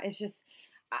sharing that. It's just,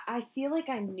 I feel like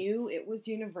I knew it was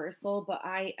universal, but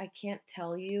I can't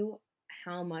tell you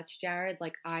how much, Jared,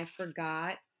 like I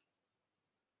forgot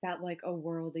that like a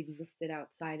world existed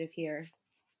outside of here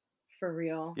for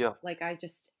real. yeah, Like I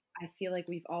feel like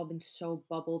we've all been so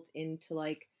bubbled into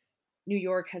like New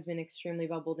York has been extremely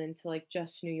bubbled into like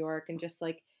just New York, and just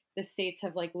like the states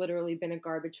have like literally been a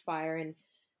garbage fire. And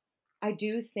I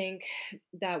do think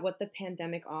that what the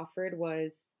pandemic offered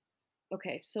was,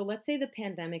 okay, so let's say the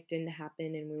pandemic didn't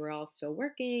happen and we were all still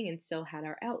working and still had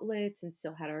our outlets and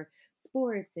still had our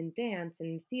sports and dance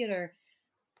and theater,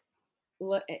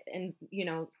 and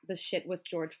the shit with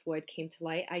George Floyd came to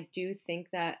light. I do think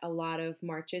that a lot of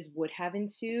marches would have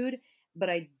ensued, but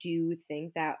I do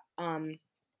think that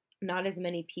not as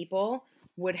many people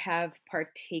would have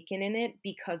partaken in it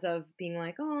because of being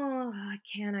like, oh,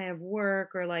 can't I have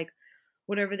work, or like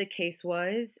whatever the case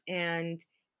was, and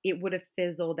it would have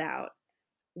fizzled out.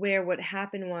 Where what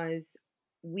happened was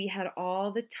we had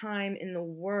all the time in the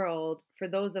world for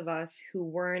those of us who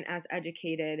weren't as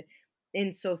educated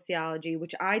in sociology,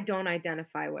 which I don't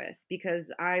identify with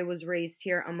because I was raised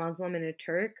here a Muslim and a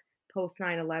Turk post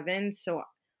 9/11. So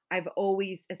I've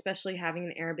always, especially having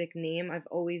an Arabic name, I've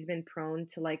always been prone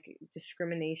to like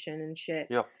discrimination and shit.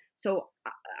 Yep. So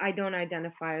I don't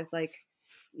identify as like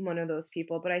one of those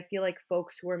people, but I feel like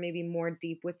folks who are maybe more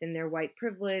deep within their white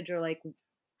privilege or like,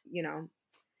 you know,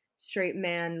 straight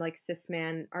man, like cis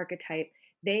man archetype,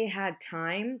 they had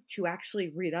time to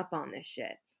actually read up on this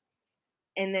shit.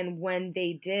 And then when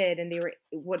they did, and they were,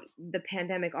 what the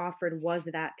pandemic offered was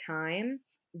that time,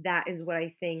 that is what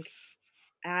I think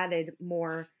added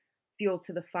more fuel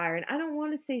to the fire. And I don't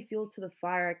want to say fuel to the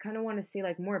fire, I kind of want to say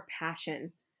like more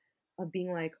passion of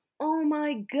being like, oh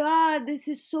my God, this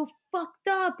is so fucked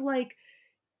up. Like,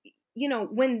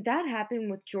 when that happened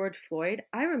with George Floyd,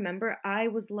 I remember I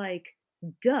was like,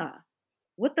 duh,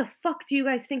 what the fuck do you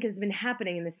guys think has been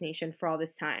happening in this nation for all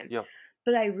this time? Yep.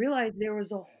 But I realized there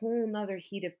was a whole nother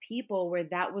heat of people where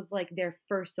that was like their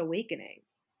first awakening,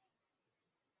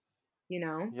 you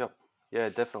know? Yep. Yeah,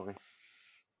 definitely.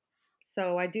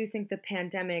 So I do think the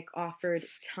pandemic offered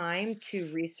time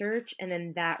to research, and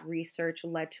then that research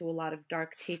led to a lot of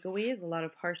dark takeaways, a lot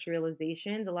of harsh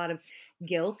realizations, a lot of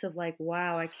guilt of like,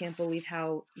 wow, I can't believe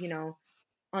how,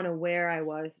 unaware I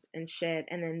was and shit.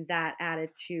 And then that added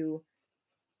to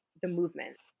the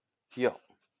movement. Yep.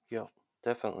 Yep.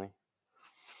 Definitely.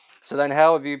 So then,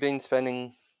 how have you been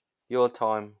spending your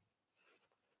time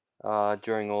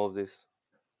during all of this?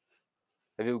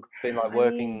 Have you been like I mean,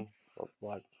 working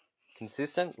like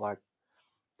consistent, like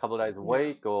a couple of days a no.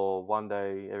 week, or one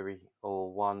day every,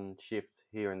 or one shift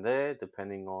here and there,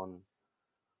 depending on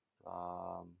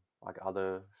like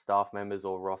other staff members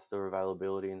or roster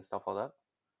availability and stuff like that?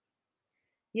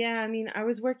 Yeah, I mean, I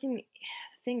was working, the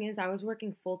thing is, I was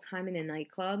working full time in a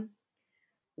nightclub,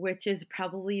 which is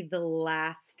probably the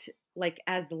last, like,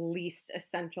 as least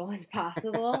essential as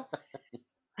possible.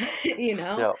 you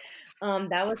know Yeah.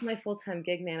 that was my full-time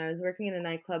gig, man. I was working in a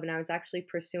nightclub, and I was actually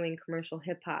pursuing commercial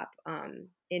hip hop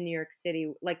in New York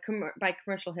City. Like, by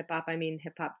commercial hip hop I mean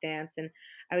hip hop dance. And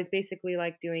I was basically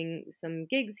like doing some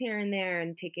gigs here and there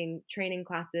and taking training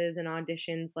classes and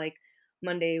auditions like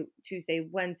Monday, Tuesday,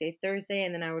 Wednesday, Thursday,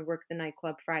 and then I would work the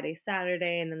nightclub Friday,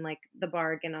 Saturday, and then like the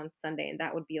bar again on Sunday, and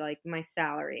that would be like my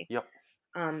salary. Yep.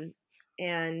 um,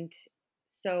 and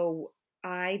so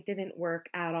I didn't work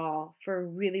at all for a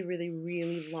really, really,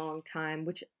 really long time,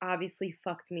 which obviously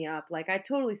fucked me up. Like, I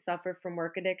totally suffer from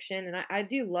work addiction, and I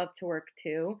do love to work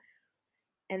too.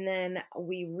 And then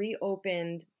we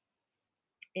reopened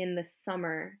in the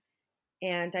summer,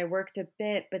 and I worked a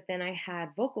bit, but then I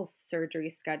had vocal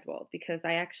surgery scheduled because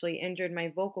I actually injured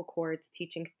my vocal cords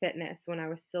teaching fitness when I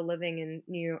was still living in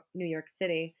New York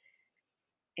City.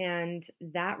 And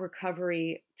that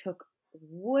recovery took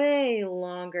way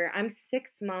longer. I'm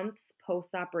 6 months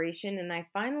post operation, and I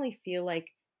finally feel like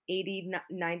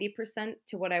 80-90%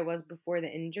 to what I was before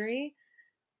the injury.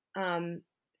 Um,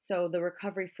 so the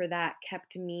recovery for that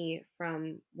kept me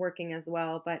from working as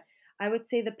well. But I would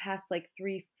say the past like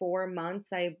 3-4 months,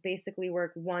 I basically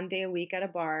work 1 day a week at a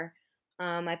bar.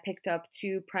 I picked up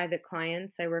 2 private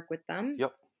clients, I work with them.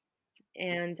 Yep.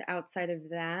 And outside of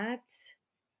that,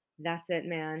 that's it,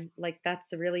 man. Like, that's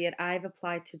really it. I've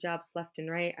applied to jobs left and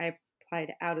right. I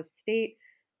applied out of state.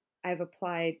 I've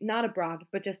applied not abroad,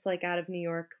 but just like out of New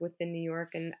York, within New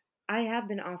York. And I have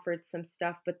been offered some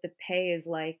stuff, but the pay is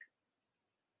like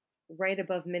right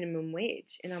above minimum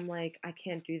wage. And I'm like, I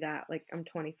can't do that. Like, I'm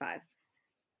 25.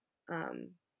 Um,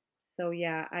 so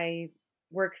yeah,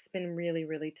 work's been really,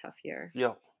 really tough here,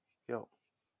 Yep. Yep.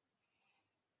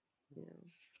 you know,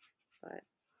 but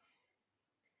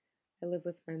I live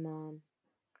with my mom.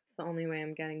 It's the only way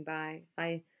I'm getting by.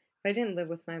 If I didn't live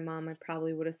with my mom, I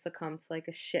probably would have succumbed to like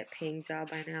a shit paying job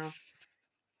by now.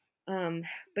 Um,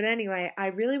 but anyway, I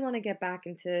really want to get back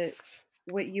into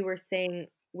what you were saying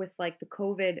with like the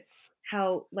COVID,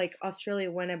 how like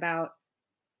Australia went about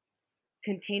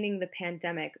containing the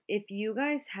pandemic. If you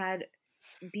guys had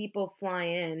people fly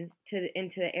into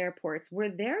the airports, were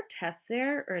there tests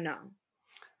there or no?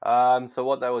 So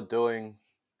what they were doing,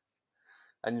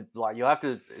 and like you have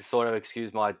to sort of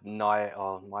excuse my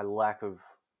lack of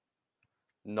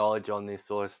knowledge on this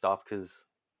sort of stuff, because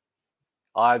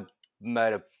I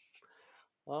made a,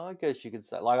 well, I guess you could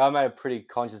say, like I made a pretty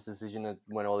conscious decision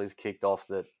when all this kicked off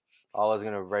that I wasn't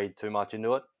going to read too much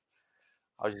into it.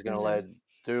 I was just going to let Mm-hmm. it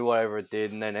do whatever it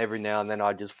did, and then every now and then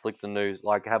I'd just flick the news,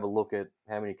 like have a look at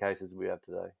how many cases we have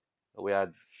today. We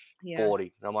had Yeah.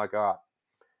 40, and I'm like, all right,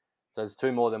 so there's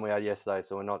two more than we had yesterday,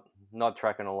 so we're not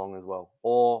tracking along as well.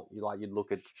 Or you'd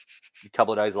look at a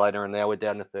couple of days later, and now we're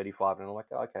down to 35, and I'm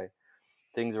like, okay,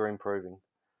 things are improving.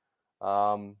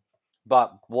 Um,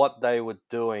 but what they were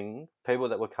doing, people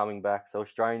that were coming back, so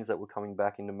Australians that were coming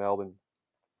back into Melbourne,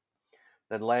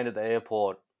 they'd land at the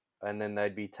airport, and then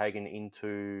they'd be taken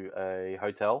into a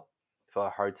hotel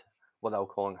for what they were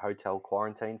calling hotel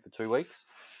quarantine for 2 weeks.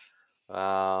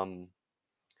 Um,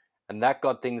 and that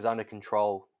got things under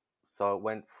control. So it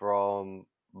went from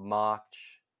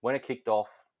March when it kicked off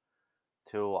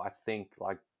till I think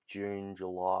like June,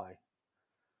 July,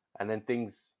 and then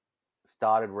things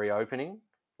started reopening.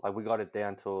 Like we got it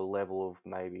down to a level of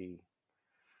maybe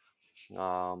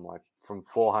like from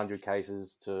 400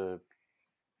 cases to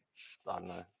I don't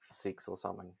know 6 or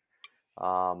something.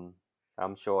 Um,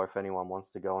 I'm sure if anyone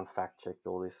wants to go and fact check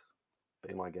all this,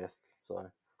 be my guest. So,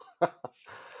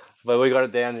 but we got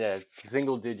it down there,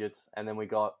 single digits, and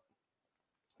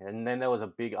then there was a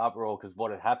big uproar because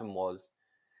what had happened was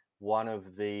one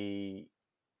of the,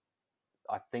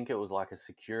 I think it was like a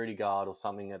security guard or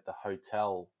something at the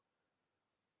hotel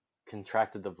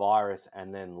contracted the virus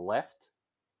and then left.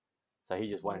 So he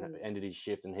just went, Ooh. ended his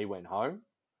shift and he went home.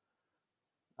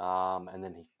 And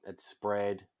then it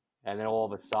spread. And then all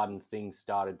of a sudden things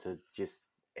started to just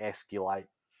escalate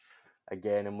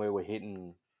again. And we were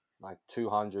hitting like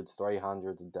 200s,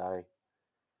 300s a day.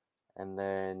 And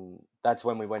then that's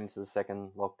when we went into the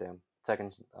second lockdown,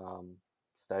 second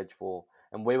stage 4.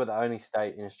 And we were the only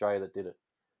state in Australia that did it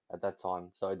at that time.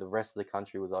 So the rest of the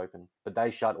country was open, but they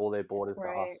shut all their borders to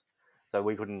Right. us. So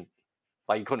we couldn't,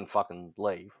 like, you couldn't fucking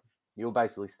leave. You were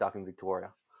basically stuck in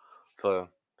Victoria for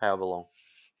however long.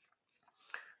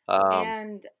 Um,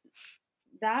 And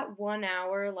that 1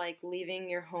 hour, like leaving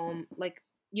your home, like,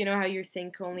 you know how you're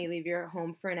saying to only leave your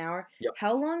home for an hour? yep.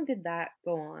 How long did that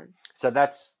go on? So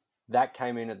that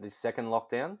came in at the second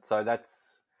lockdown.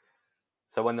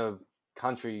 So when the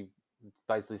country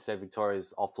basically said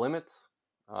Victoria's off limits,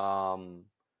 um,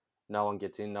 no one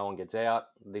gets in, no one gets out.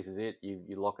 This is it.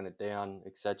 You're locking it down,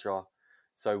 etc.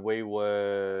 So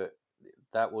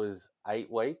that was 8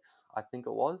 weeks, I think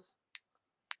it was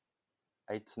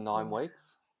 8 to 9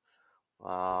 weeks. Um,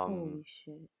 Holy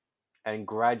shit. and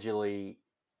gradually,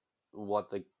 what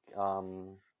the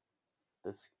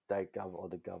state government or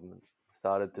the government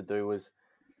started to do was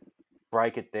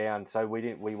break it down. So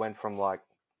we went from like,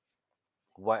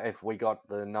 what if we got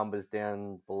the numbers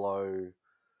down below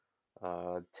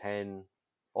 10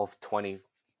 of 20,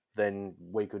 then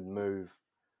we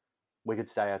could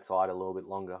stay outside a little bit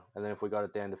longer. And then if we got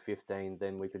it down to 15,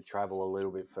 then we could travel a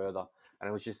little bit further. And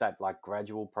it was just that like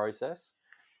gradual process,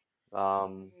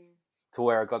 um, Mhm. to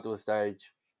where it got to a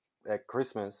stage at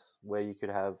Christmas where you could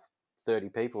have 30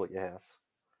 people at your house,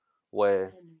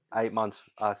 where Oh my 8 months,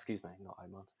 excuse me, not 8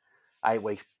 months, 8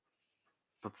 weeks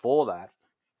before that,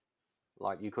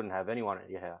 like you couldn't have anyone at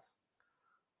your house.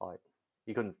 Like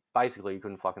you couldn't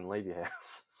fucking leave your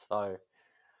house.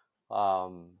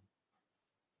 Um,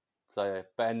 so yeah,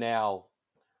 but now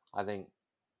I think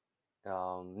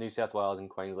New South Wales and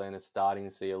Queensland are starting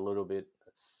to see a little bit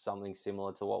something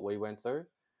similar to what we went through.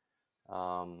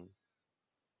 Um,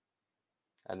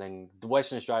 and then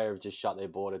Western Australia have just shut their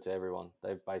border to everyone.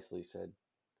 They've basically said,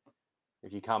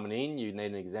 if you're coming in, you need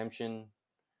an exemption.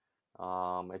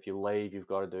 If you leave, you've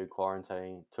got to do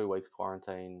quarantine, 2 weeks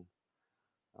quarantine.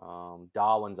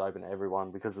 Darwin's open to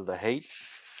everyone because of the heat.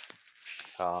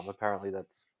 Apparently,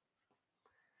 that's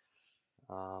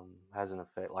has an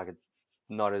effect, like it's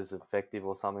not as effective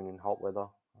or something in hot weather.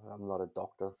 I'm not a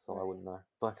doctor, so I Right. wouldn't know.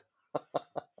 But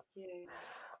Yeah.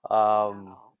 um,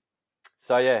 Wow.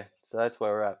 so yeah, so that's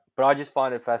where we're at. But I just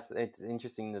find it fascinating. It's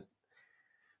interesting that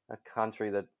a country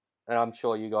that, and I'm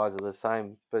sure you guys are the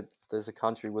same, but there's a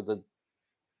country with a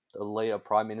leader,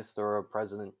 prime minister, or a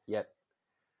president. Yet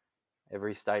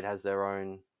every state has their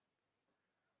own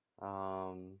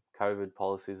COVID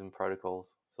policies and protocols,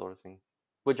 sort of thing.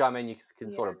 Which I mean, you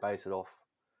can sort Yeah. of base it off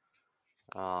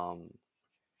um,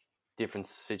 different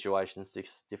situations,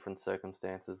 different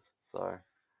circumstances. So,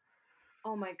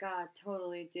 Oh my God,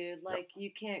 totally, dude. yep. Like,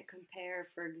 you can't compare,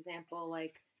 for example,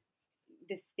 like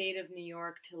the state of New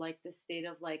York to like the state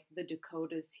of like the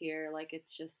Dakotas here. Like,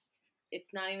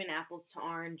 it's not even apples to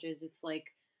oranges. It's like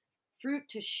fruit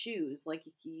to shoes. Like,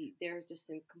 they're just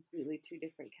in completely two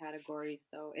different categories.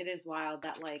 So it is wild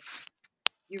that, like,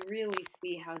 you really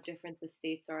see how different the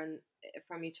states are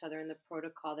from each other in the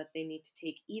protocol that they need to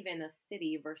take, even a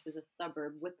city versus a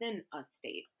suburb within a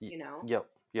state, Y- you know?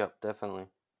 yep, definitely.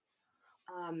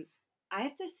 Um, I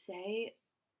have to say,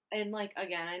 and like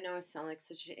again, I know I sound like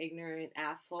such an ignorant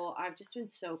asshole. I've just been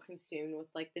so consumed with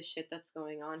like the shit that's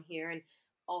going on here, and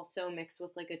also mixed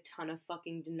with like a ton of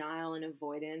fucking denial and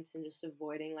avoidance and just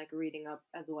avoiding like reading up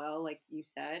as well, like you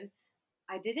said.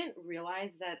 I didn't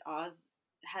realize that Oz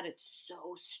had it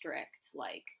so strict.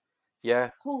 Like, Yeah,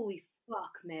 holy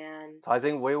fuck, man. so I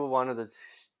think we were one of the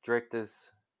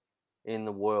strictest in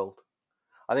the world.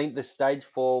 I think the stage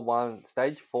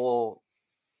four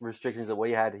restrictions that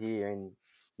we had here in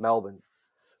Melbourne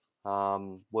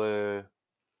were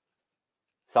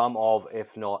some of,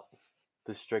 if not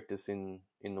the strictest in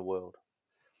the world.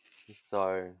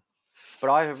 So, but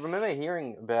I remember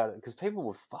hearing about it because people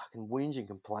were fucking whinge and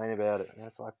complain about it, and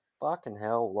it's like fucking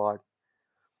hell,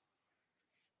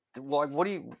 what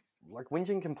do you like? Whinging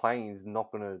and complaining is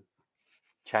not gonna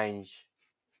change.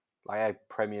 Like our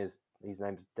premier's, his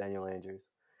name's Daniel Andrews.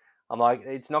 I'm like,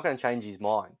 it's not going to change his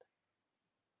mind.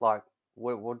 Like,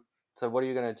 what? So what are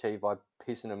you going to achieve by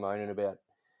pissing and moaning about?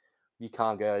 You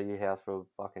can't go to your house for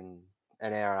fucking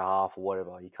an hour and a half or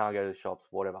whatever. You can't go to the shops,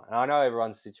 whatever. And I know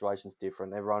everyone's situation's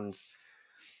different. Everyone's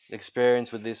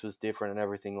experience with this was different and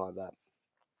everything like that.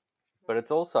 But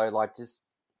it's also like just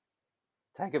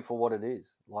take it for what it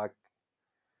is. Like,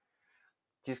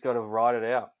 just got to write it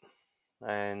out.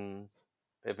 And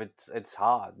if it's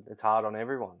hard, it's hard on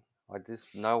everyone. Like this,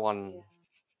 no one Yeah.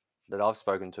 that I've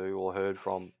spoken to or heard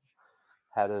from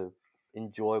had a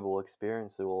enjoyable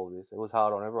experience through all of this. It was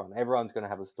hard on everyone. Everyone's going to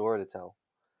have a story to tell.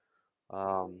 Oh,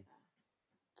 Um,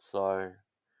 so,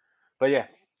 but yeah,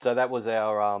 so that was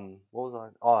our what was I?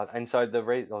 Oh, and so the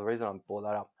reason I brought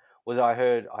that up was I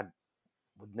heard I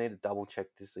would need to double check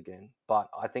this again, but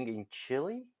I think in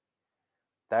Chile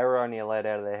they were only allowed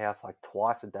out of their house like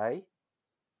twice a day.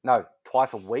 No,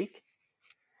 twice a week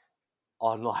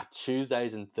on like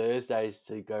Tuesdays and Thursdays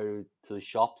to go to the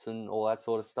shops and all that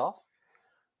sort of stuff.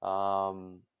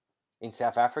 Um, in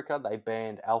South Africa, they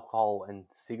banned alcohol and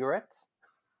cigarettes.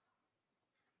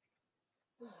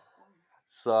 yeah. Oh my God.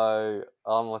 So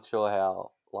I'm not sure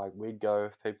how like we'd go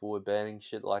if people were banning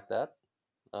shit like that.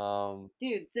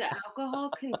 Dude, the alcohol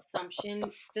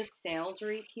consumption, the sales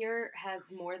rate here has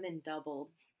more than doubled.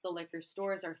 The liquor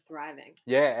stores are thriving.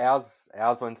 yeah,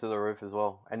 ours went to the roof as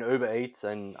well, and Uber Eats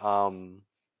and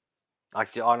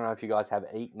like I don't know if you guys have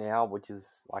Eat Now, which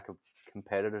is like a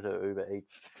competitor to Uber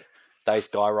Eats. They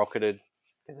skyrocketed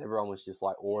because everyone was just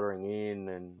like ordering in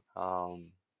and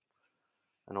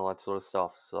all that sort of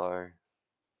stuff. So,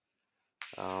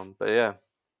 but yeah,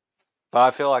 but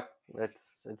I feel like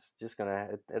it's just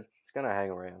it's gonna hang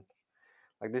around.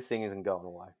 Like this thing isn't going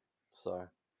away. So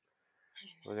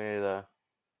we're gonna either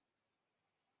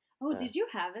Oh, uh, did you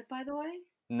have it by the way?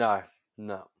 no,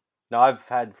 no, no. I've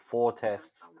had 4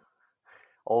 tests, Um,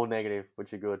 all negative,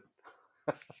 which are good.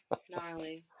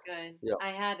 Gnarly. Good. Yeah.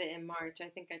 I had it in March. I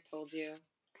think I told you.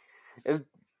 Is,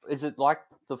 is it like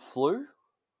the flu?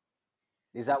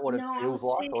 Is that what it No, I feels would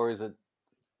like, say or is it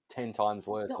 10 times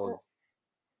worse, the or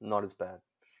not as bad?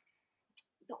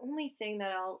 the only thing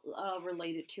that I'll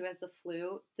relate it to as the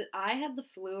flu, I had the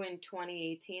flu in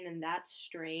 2018, and that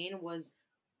strain was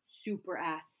super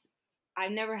ass.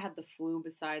 I've never had the flu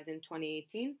besides in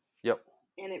 2018, Yep.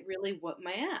 and it really whooped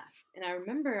my ass. And I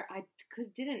remember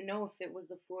didn't know if it was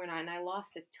the flu or not, and I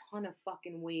lost a ton of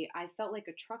fucking weight. I felt like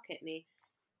a truck hit me,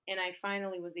 and I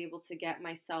finally was able to get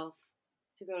myself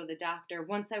to go to the doctor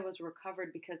once I was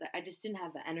recovered because I just didn't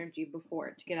have the energy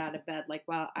before to get out of bed, like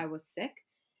while I was sick.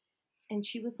 And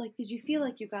she was like, "Did you feel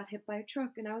like you got hit by a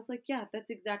truck?" And I was like, "Yeah, that's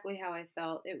exactly how I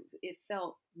felt. It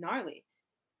felt gnarly."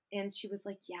 And she was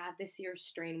like, "Yeah, this year's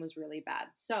strain was really bad."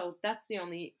 So that's the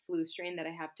only flu strain that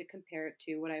I have to compare it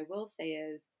to. What I will say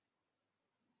is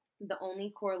the only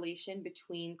correlation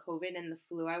between COVID and the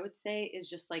flu, I would say, is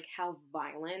just like how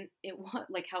violent it was,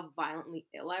 like how violently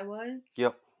ill I was.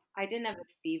 Yep. I didn't have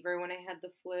a fever when I had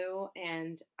the flu,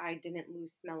 and I didn't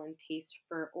lose smell and taste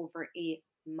for over a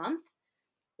month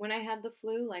when I had the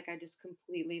flu. Like I just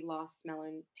completely lost smell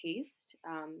and taste.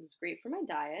 It was great for my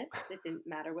diet. It didn't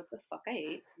matter what the fuck I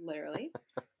ate, literally.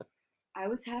 I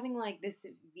was having like this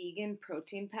vegan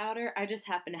protein powder. I just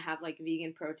happen to have like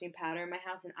vegan protein powder in my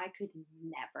house, and I could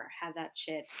never have that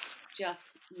shit just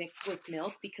mixed with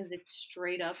milk because it's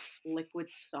straight up liquid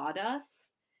sawdust.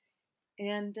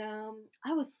 And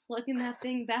I was slugging that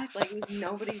thing back like it was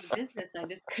nobody's business. I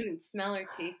just couldn't smell or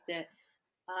taste it.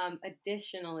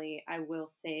 Additionally, I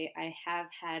will say I have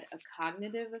had a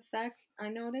cognitive effect, I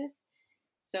noticed.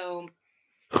 So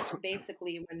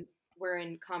basically, we're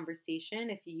in conversation,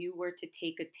 if you were to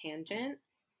take a tangent,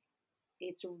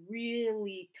 it's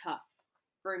really tough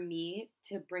for me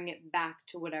to bring it back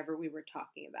to whatever we were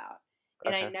talking about.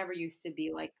 And I Okay. never used to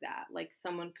be like that. Like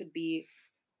someone could be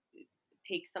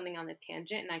take something on the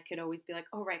tangent and I could always be like,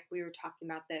 "Oh right, we were talking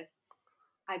about this."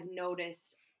 I've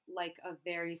noticed like a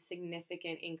very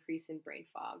significant increase in brain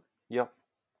fog. Yep.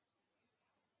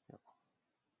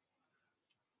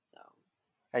 So,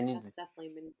 And you that's definitely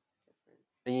been different.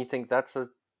 and you think that's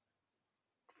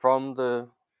from the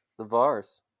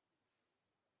virus?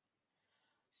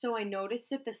 So I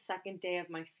noticed it the second day of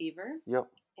my fever Yep.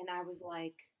 and I was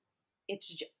like,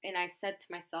 and I said to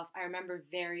myself, I remember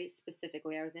very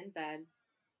specifically, I was in bed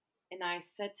and I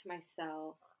said to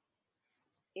myself,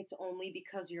 it's only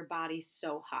because your body's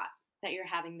so hot that you're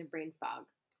having the brain fog.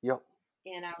 Yep.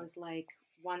 And I was like,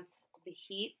 once the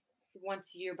heat, once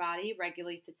your body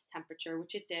regulates its temperature,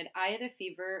 which it did, I had a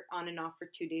fever on and off for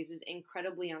 2 days. It was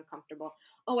incredibly uncomfortable.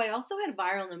 Oh, I also had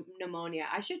viral pneumonia.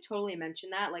 I should totally mention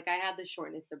that. Like, I had the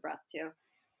shortness of breath too.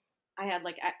 I had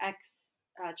like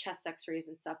chest x-rays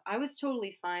and stuff. I was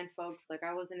totally fine, folks. Like,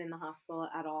 I wasn't in the hospital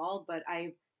at all, but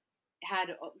I had,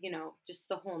 just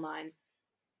the whole nine.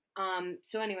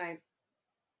 So anyway,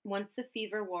 once the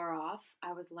fever wore off,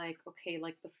 I was like, okay,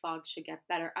 like the fog should get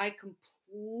better. I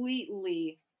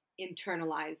completely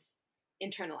internalized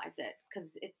internalize it because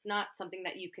it's not something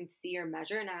that you can see or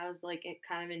measure. And I was like, it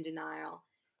kind of in denial.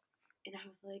 And I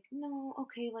was like, no,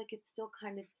 okay, like it's still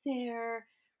kind of there.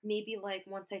 Maybe like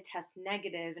once I test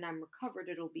negative and I'm recovered,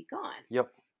 it'll be gone. Yep.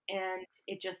 And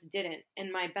it just didn't.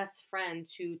 And my best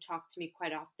friends who talk to me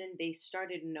quite often, they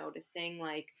started noticing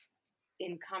like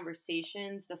in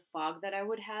conversations, the fog that I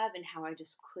would have and how I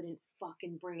just couldn't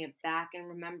fucking bring it back and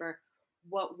remember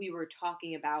what we were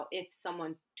talking about if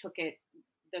someone took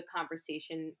the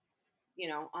conversation,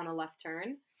 on a left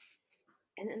turn.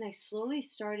 And then I slowly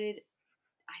started,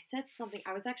 I said something.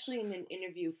 I was actually in an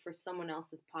interview for someone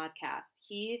else's podcast.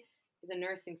 He is a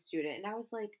nursing student. And I was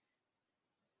like,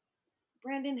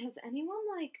 Brandon, has anyone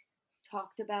like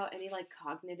talked about any like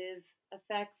cognitive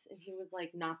effects? And he was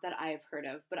like, not that I have heard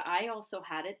of, but I also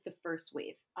had it the first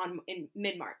wave in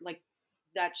mid March, like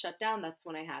that shutdown. That's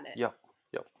when I had it. Yep.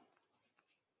 Yep.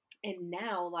 And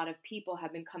now a lot of people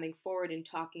have been coming forward and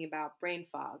talking about brain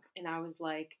fog, and I was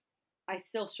like, I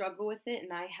still struggle with it,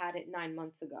 and I had it 9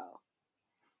 months ago.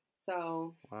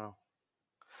 So Wow.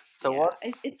 So yeah, what?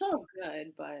 it's all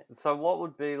good, but So what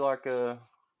would be like a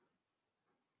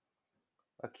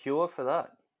cure for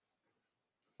that?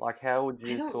 Like, how would I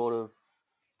you don't, sort of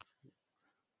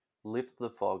lift the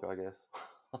fog? I guess.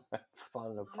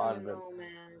 Pardon the I pun, don't but know,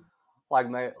 man. like,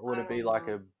 would I it be don't like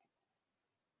know.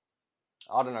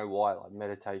 I don't know why, like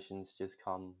meditations just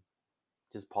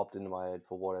popped into my head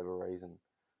for whatever reason.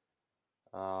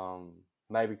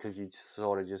 Maybe because you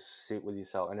sort of just sit with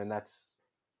yourself, and then it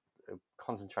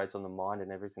concentrates on the mind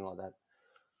and everything like that.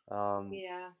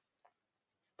 Yeah.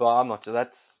 But I'm not sure.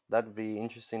 That'd be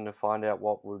interesting to find out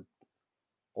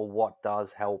what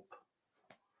does help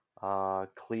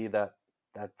clear that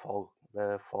the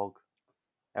fog,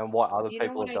 and what other You know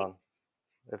people what have done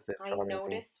if they've I tried anything.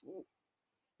 noticed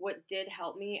what did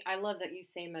help me. I love that you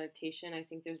say meditation. I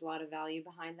think there's a lot of value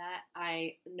behind that.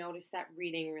 I noticed that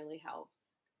reading really helps.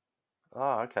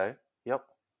 Oh, okay. Yep.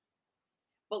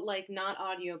 But like not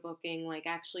audiobooking, like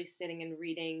actually sitting and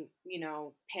reading,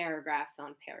 paragraphs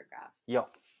on paragraphs. Yep.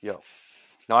 Yep.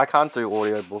 No, I can't do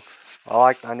audiobooks.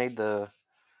 I need the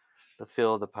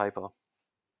feel of the paper.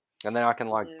 And then I can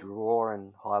Me like too. draw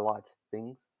and highlight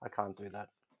things. I can't do that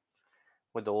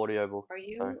with the audiobook. Are So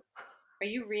you are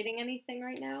you reading anything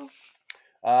right now?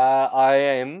 I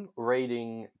am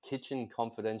reading Kitchen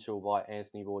Confidential by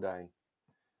Anthony Bourdain.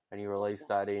 And he Love released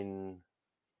that. that in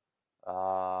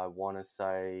I want to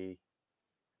say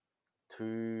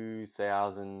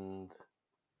 2000,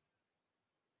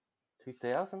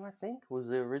 2000 I think was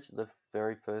the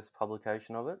very first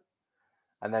publication of it.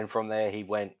 And then from there he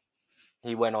went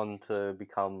on to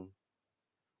become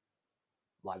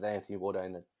like the Anthony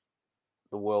Bourdain that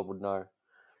the world would know,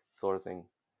 sort of thing.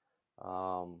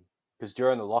 Because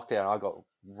during the lockdown, I got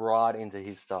right into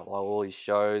his stuff, like all his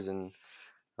shows and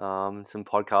some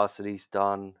podcasts that he's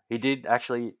done. He did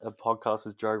actually a podcast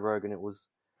with Joe Rogan. It was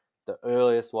the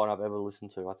earliest one I've ever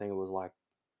listened to. I think it was like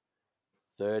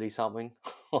 30 something,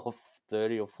 or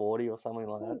 30 or 40 or something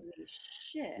like that. Holy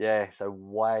shit. Yeah, so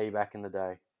way back in the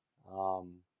day.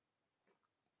 Um,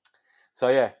 so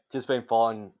yeah, just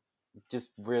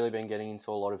really been getting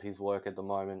into a lot of his work at the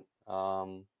moment.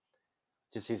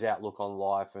 Just his outlook on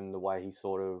life and the way he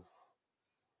sort of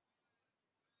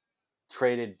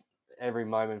treated every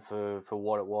moment for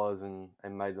what it was, and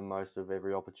made the most of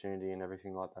every opportunity and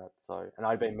everything like that. So, and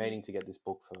I'd been meaning to get this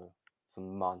book for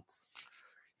months,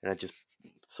 and I just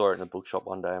saw it in a bookshop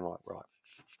one day. I'm like, right,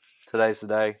 today's the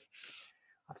day.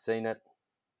 I've seen it.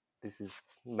 This is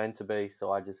meant to be.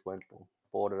 So I just went,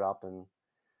 bought it up, and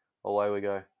away we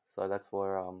go. So that's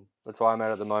where I'm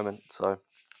at the moment. So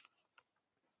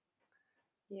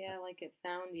Yeah, like it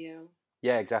found you.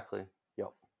 yeah, exactly.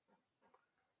 Yep.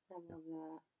 I love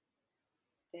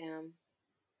that. Damn.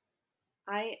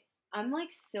 I I'm like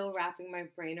still wrapping my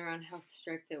brain around how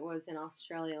strict it was in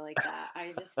Australia like that.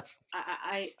 I just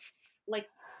I like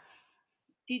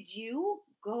did you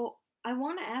go I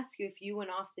want to ask you if you went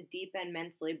off the deep end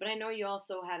mentally, but I know you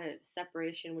also had a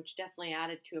separation which definitely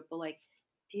added to it, but like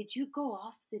did you go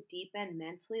off the deep end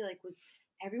mentally? Like was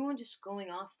everyone just going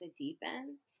off the deep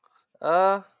end?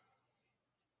 Uh,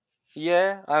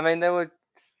 yeah. I mean, there were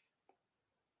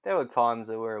times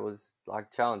where it was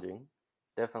like challenging,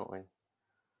 definitely.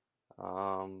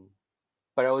 Um,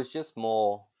 but it was just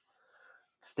more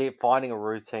finding a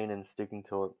routine and sticking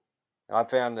to it. I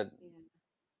found that Yeah.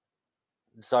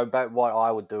 so. But what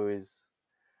I would do is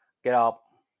get up,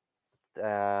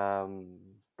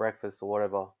 breakfast or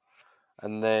whatever,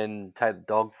 and then take the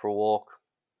dog for a walk.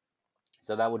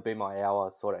 So that would be my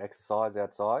hour sort of exercise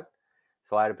outside.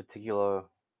 So I had a particular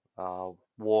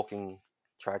walking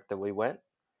track that we went,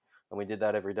 and we did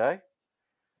that every day.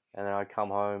 And then I'd come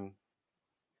home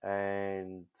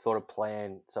and sort of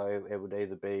plan. So it would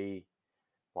either be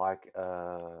like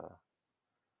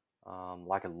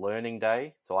like a learning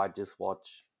day. So I'd just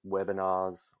watch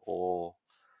webinars or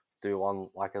do on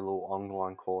like a little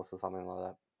online course or something like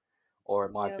that. Or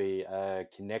it might Yep. be a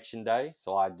connection day.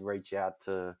 So I'd reach out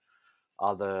to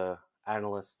other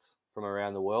analysts from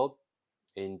around the world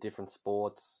in different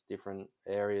sports, different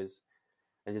areas,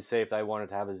 and just see if they wanted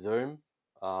to have a Zoom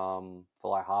for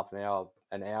like half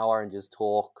an hour, and just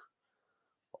talk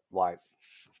like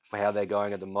how they're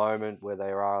going at the moment, where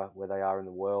they are in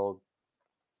the world.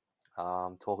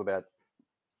 Talk about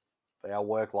our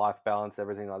work-life balance,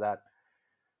 everything like that.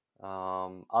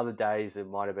 Other days it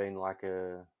might have been like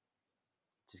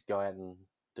just go out and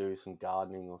do some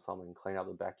gardening or something, clean up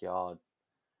the backyard,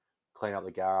 clean up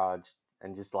the garage,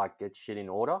 and just like get shit in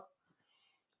order.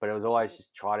 But it was always Right.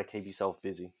 just try to keep yourself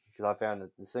busy, because I found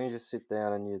that as soon as you sit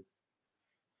down and you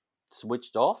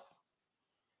switched off,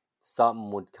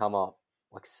 something would come up,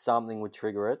 like something would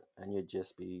trigger it, and you'd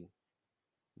just be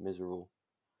miserable.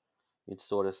 You'd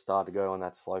sort of start to go on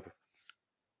that slope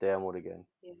downward again.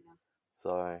 Yeah.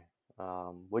 So,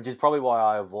 which is probably why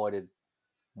I avoided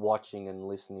watching and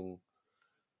listening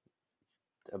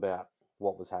about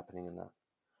what was happening in that.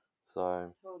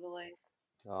 So, Totally.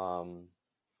 um,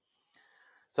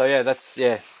 so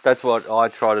that's what I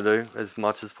try to do as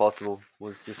much as possible,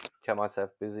 was just keep myself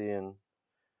busy, and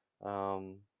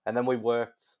then we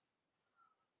worked.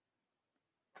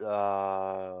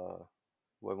 Uh,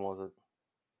 when was it?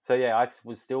 So yeah, I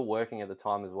was still working at the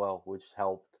time as well, which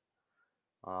helped.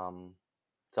 Um,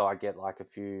 so I get like a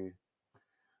few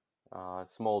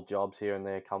small jobs here and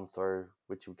there come through,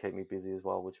 which would keep me busy as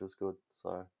well, which was good.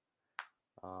 So,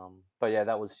 but yeah,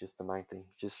 that was just the main thing.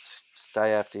 Just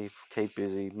stay active, keep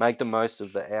busy, make the most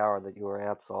of the hour that you were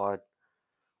outside,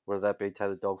 whether that be take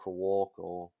the dog for a walk,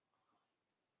 or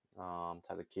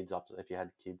take the kids up. If you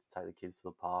had kids, take the kids to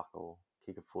the park, or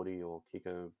kick a footy, or kick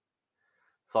a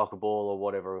soccer ball, or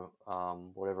whatever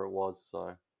it was.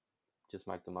 So just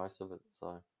make the most of it.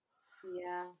 So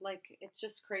Yeah, like it's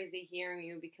just crazy hearing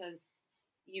you because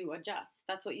you adjust.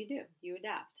 That's what you do. You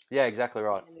adapt. yeah, exactly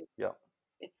right. And Yeah.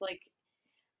 it's like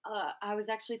I was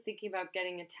actually thinking about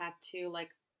getting a tattoo like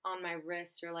on my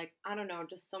wrist or like I don't know,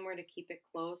 just somewhere to keep it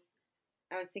close.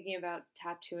 I was thinking about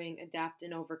tattooing adapt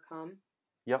and overcome.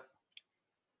 Yep.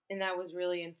 And that was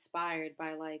really inspired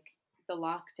by like the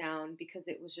lockdown because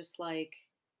it was just like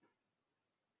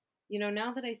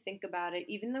now that I think about it,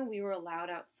 even though we were allowed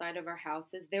outside of our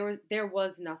houses, there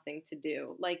was nothing to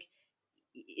do. Like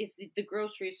if the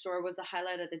grocery store was the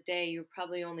highlight of the day, you're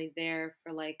probably only there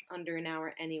for like under an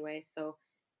hour anyway. So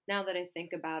now that I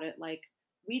think about it, like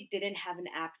we didn't have an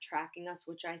app tracking us,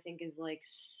 which I think is like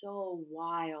so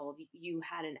wild. You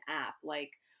had an app.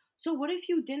 Like, so what if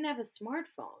you didn't have a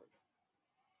smartphone?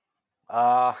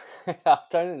 Uh, I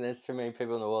don't think there's too many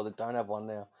people in the world that don't have one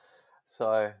now.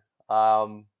 So,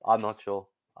 I'm not sure.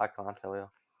 I can't tell you.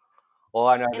 All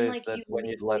I know And is like that you when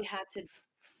you let, legally had to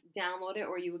download it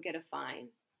or you would get a fine.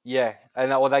 yeah, and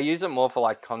well, they use it more for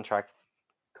like contact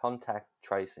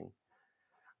tracing.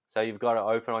 So you've got to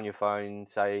open on your phone,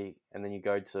 say, and then you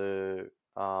go to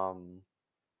the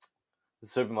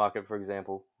supermarket, for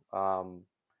example,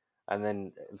 and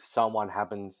then if someone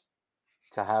happens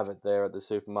to have it there at the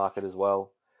supermarket as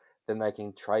well, then they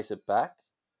can trace it back,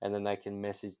 and then they can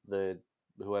message the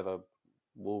whoever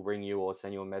will ring you or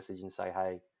send you a message and say,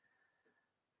 hey,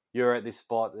 you're at this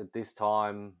spot at this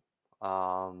time,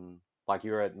 like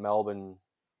you're at Melbourne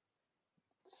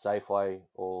Safeway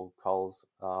or Coles,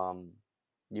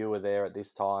 you were there at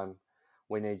this time.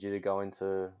 We need you to go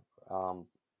into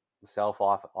self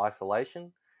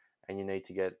isolation, and you need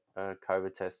to get a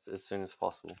COVID test as soon as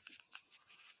possible.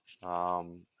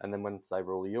 And then once they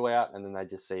rule you out, and then they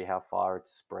just see how far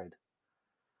it's spread.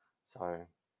 So,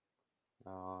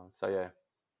 so yeah,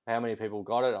 how many people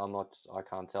got it? I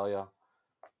can't tell you.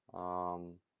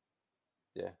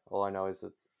 Yeah, all I know is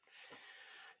that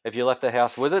if you left the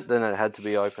house with it, then it had to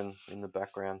be open in the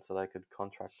background so they could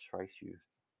contract trace you.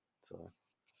 So,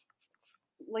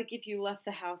 Like if you left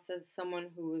the house as someone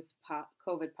who was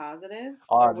COVID positive,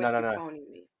 oh or no with no your no, phone,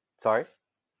 you mean? sorry.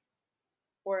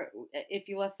 Or if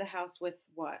you left the house with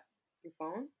what? Your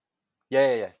phone?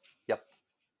 Yeah. Yep.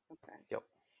 Okay. Yep.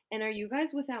 And are you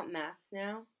guys without masks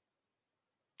now?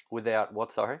 Without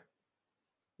what? Sorry.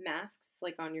 Masks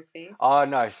like on your face? Oh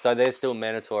no, so they're still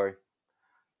mandatory.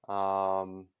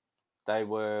 They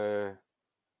were.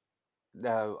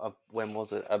 When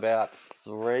was it? About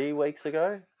 3 weeks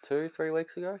ago, 2 3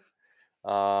 weeks ago.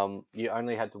 You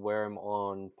only had to wear them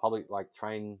on public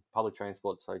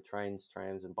transport, so trains,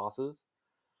 trams, and buses.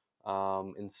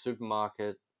 In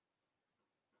supermarket,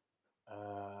 it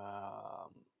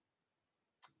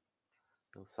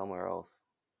was somewhere else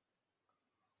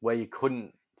where you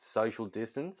couldn't social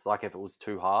distance, like if it was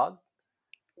too hard.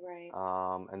 Right.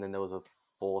 And then there was a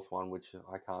fourth one which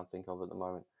I can't think of at the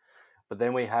moment. But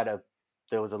then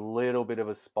there was a little bit of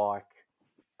a spike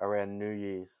around New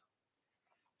Year's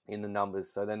in the numbers.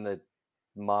 So then the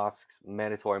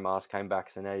mandatory masks came back.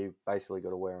 So now you basically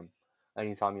got to wear them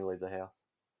anytime you leave the house.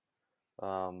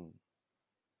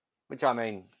 Which I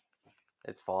mean,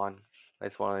 it's fine.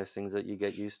 It's one of those things that you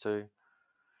get used to.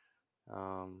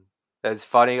 It's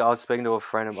funny. I was speaking to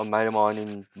a mate of mine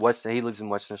in Western. He lives in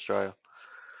Western Australia,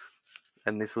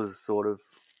 and this was sort of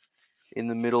in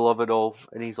the middle of it all.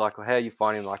 And he's like, well, "How are you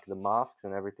finding like the masks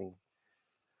and everything?"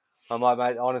 I'm like,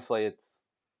 "Mate, honestly, it's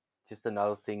just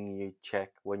another thing you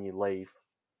check when you leave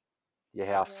your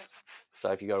house. Yeah.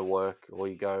 So if you go to work or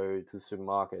you go to the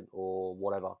supermarket or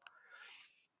whatever,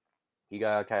 you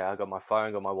go, okay, I got my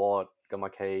phone, got my wallet, got my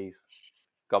keys,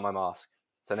 got my mask.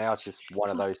 So now it's just one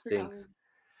of those things.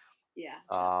 Yeah,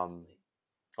 Or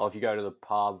definitely. if you go to the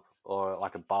pub or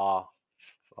like a bar,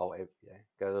 or yeah,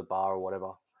 go to the bar or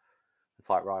whatever, it's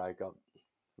like, right, I got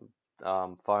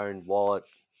phone, wallet,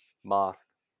 mask,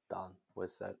 done, we're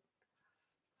set.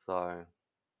 So,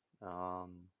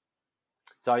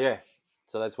 so yeah,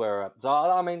 so that's where we're at. So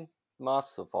I mean,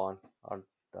 masks are fine. I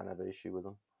don't have an issue with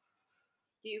them.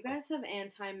 Do you guys have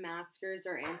anti-maskers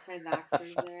or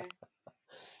anti-vaxxers there?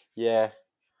 Yeah,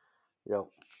 yep.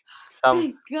 Some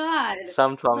Thank God. It's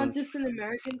not sometimes just an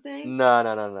American thing.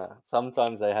 no.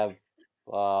 Sometimes they have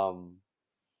um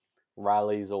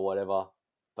rallies or whatever,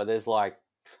 but there's like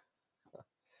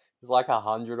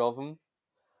 100 of them,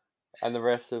 and the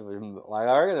rest of them, like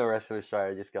I reckon the rest of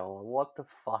Australia, are just going, "What the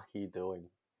fuck are you doing?"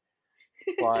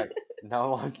 Like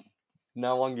no one,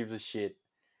 no one gives a shit,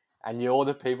 and you're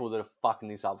the people that are fucking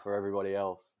this up for everybody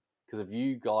else. Because if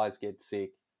you guys get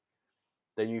sick,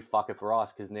 then you fuck it for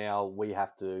us. Because now we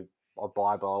have to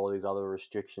abide by all these other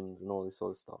restrictions and all this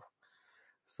sort of stuff.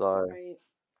 So Right.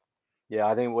 yeah,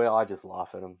 I just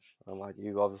laugh at them. I'm like,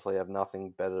 you obviously have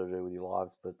nothing better to do with your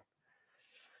lives, but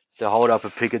to hold up a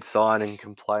picket sign and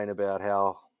complain about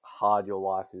how hard your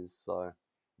life is. So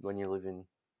when you live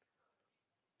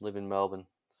in Melbourne,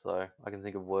 so I can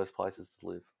think of worse places to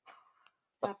live.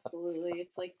 Absolutely.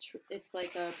 It's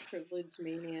like a privilege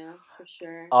mania for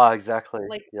sure. Oh, exactly.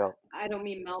 Like Yep. I don't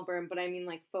mean Melbourne, but I mean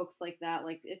like folks like that.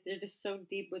 Like if they're just so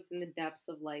deep within the depths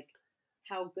of like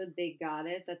how good they got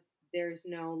it that there's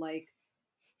no like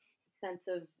sense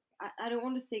of I don't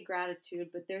want to say gratitude,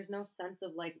 but there's no sense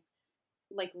of like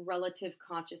relative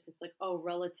consciousness, like oh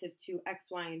relative to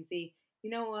X, Y, and Z. You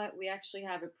know what? We actually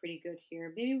have it pretty good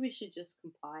here. Maybe we should just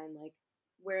comply and like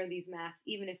wear these masks,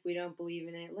 even if we don't believe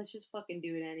in it. Let's just fucking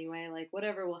do it anyway. Like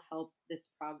whatever will help this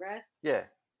progress. Yeah.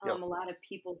 Yep. A lot of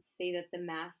people say that the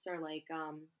masks are like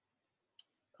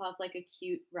cause like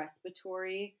acute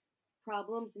respiratory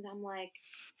problems, and I'm like,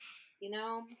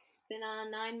 it's been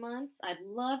on 9 months. I'd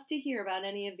love to hear about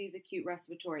any of these acute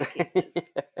respiratory cases.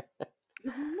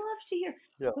 Would love to hear.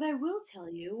 Yep. But I will tell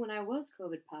you, when I was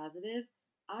COVID positive,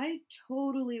 I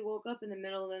totally woke up in the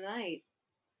middle of the night,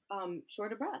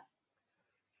 short of breath.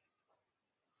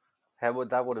 That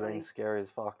would have been Like, scary as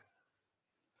fuck.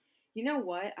 You know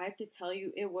what? I have to tell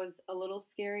you, it was a little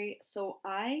scary.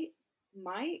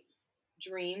 My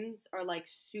dreams are like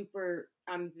super,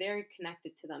 I'm very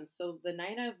connected to them. So the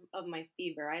night of my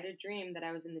fever, I had a dream that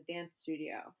I was in the dance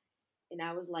studio and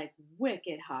I was like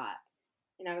wicked hot.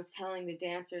 And I was telling the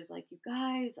dancers, like, you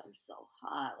guys, I'm so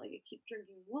hot. Like, I keep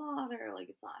drinking water. Like,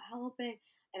 it's not helping.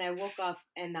 And I woke up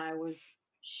and I was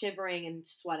shivering and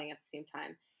sweating at the same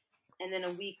time. And then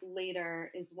a week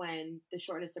later is when the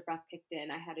shortness of breath kicked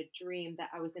in. I had a dream that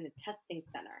I was in a testing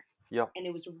center Yep. and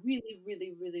it was really,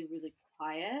 really, really, really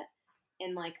quiet.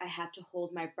 And like I had to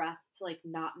hold my breath to like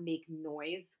not make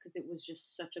noise because it was just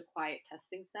such a quiet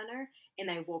testing center. And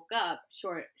I woke up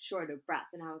short of breath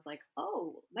and I was like,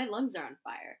 oh, my lungs are on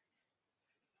fire.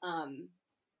 Um,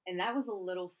 and that was a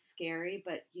little scary,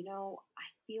 but I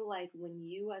feel like when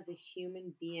you as a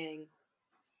human being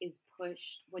is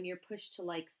pushed when you're pushed to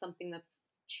like something that's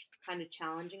kind of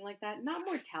challenging like that, not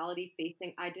mortality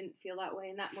facing, I didn't feel that way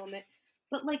in that moment,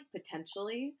 but like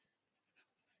potentially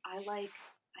I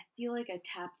feel like I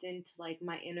tapped into like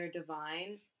my inner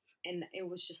divine and it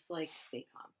was just like stay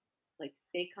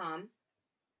calm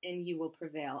and you will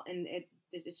prevail, and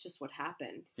it's just what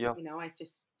happened. Yep. I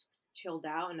just chilled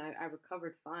out and I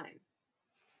recovered fine.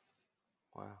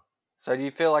 Wow. So do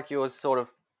you feel like you were sort of,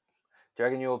 do you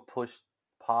reckon you were pushed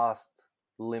past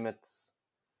limits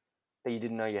that you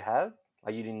didn't know you had?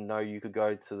 Like you didn't know you could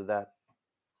go to that,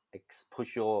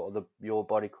 push your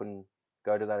body couldn't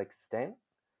go to that extent?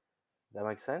 That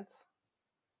makes sense?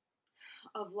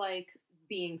 Of like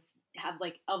being have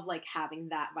like of like having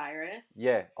that virus.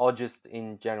 Yeah. Or just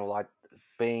in general, like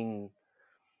being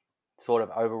sort of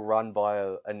overrun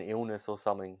by an illness or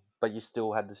something, but you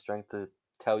still had the strength to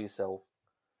tell yourself,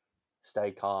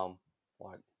 stay calm,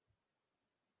 like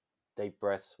deep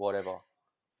breaths, whatever.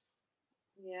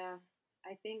 Yeah,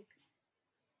 I think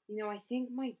I think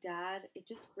my dad, it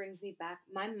just brings me back.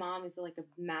 My mom is like a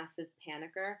massive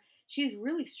panicker. She's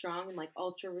really strong and like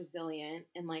ultra resilient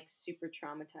and like super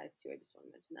traumatized too. I just want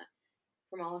to mention that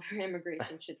from all of her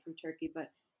immigration shit from Turkey.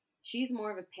 But she's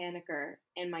more of a panicker.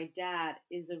 And my dad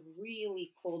is a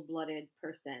really cold blooded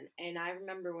person. And I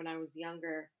remember when I was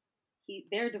younger,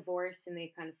 they're divorced and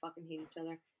they kind of fucking hate each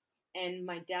other. And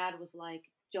my dad was like,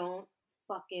 don't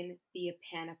fucking be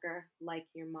a panicker like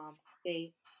your mom.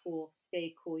 Stay cool.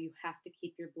 Stay cool. You have to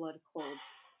keep your blood cold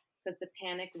because the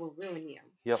panic will ruin you.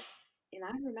 Yep. And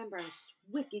I remember I was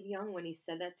wicked young when he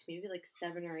said that to me, maybe like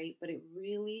 7 or 8, but it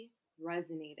really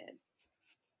resonated.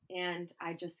 And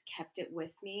I just kept it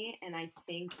with me. And I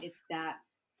think that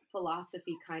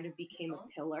philosophy kind of became a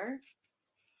pillar.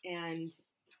 And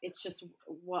it's just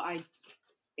what I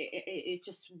it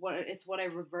just what I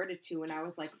reverted to when I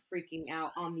was like freaking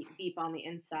out on the deep on the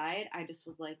inside. I just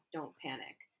was like, don't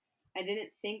panic. I didn't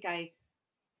think I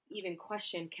even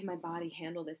questioned, can my body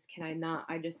handle this? Can I not?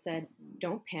 I just said,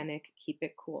 don't panic, keep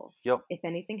it cool. Yep. If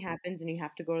anything happens and you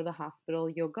have to go to the hospital,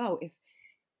 you'll go. If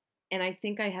and I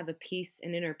think I have a peace,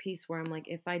 an inner peace where I'm like,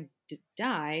 if I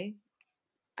die,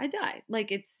 I die. Like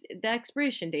the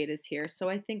expiration date is here. So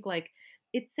I think like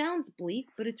it sounds bleak,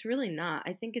 but it's really not.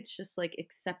 I think it's just like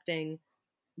accepting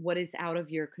what is out of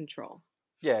your control.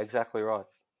 Yeah, exactly right.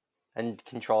 And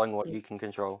controlling what Yeah. you can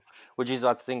control, which is,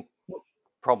 I think,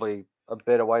 probably a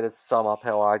better way to sum up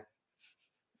how I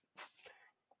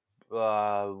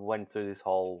went through this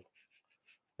whole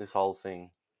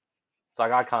thing. It's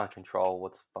like I can't control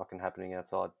what's fucking happening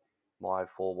outside my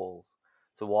four walls.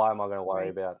 So why am I going to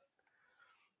worry Right.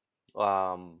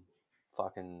 about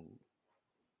fucking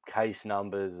case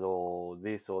numbers or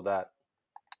this or that?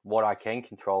 What I can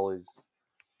control is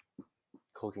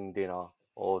cooking dinner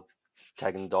or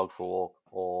taking the dog for a walk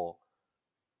or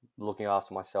looking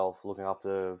after myself, looking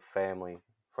after family,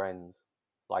 friends,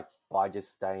 like by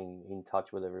just staying in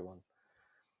touch with everyone.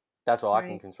 That's what I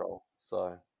can Right. control.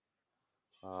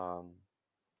 Um,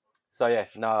 so yeah,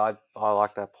 no, I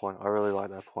like that point. I really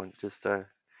like that point. Just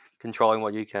controlling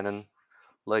what you can and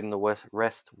letting the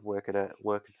rest work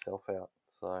itself out.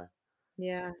 So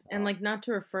Yeah. And uh, like not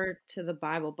to refer to the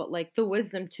Bible, but like the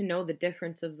wisdom to know the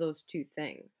difference of those two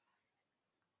things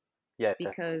yeah,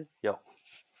 definitely. because Yep.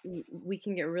 we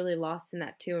can get really lost in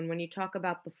that too. And when you talk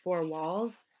about the four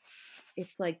walls,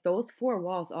 it's like those four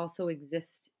walls also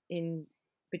exist in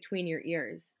between your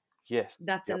ears. Yes.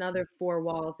 That's Yep. another four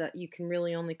walls that you can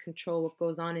really only control what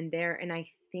goes on in there. And I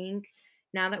think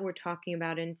now that we're talking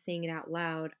about it and saying it out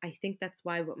loud, I think that's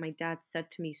why what my dad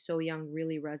said to me so young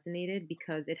really resonated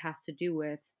because it has to do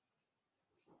with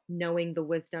knowing the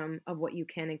wisdom of what you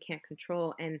can and can't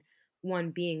control and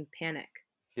one being panic.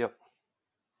 Yep.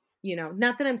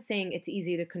 Not that I'm saying it's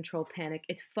easy to control panic.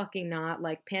 It's fucking not.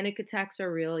 Like panic attacks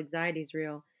are real, anxiety's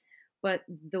real. but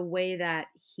the way that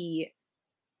he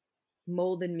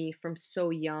molded me from so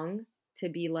young to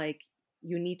be like,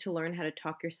 you need to learn how to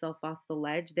talk yourself off the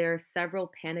ledge. There are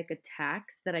several panic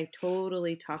attacks that I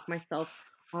totally talked myself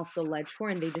off the ledge for,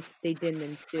 and they didn't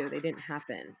ensue. They didn't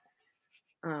happen.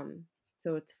 Um,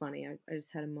 so it's funny. I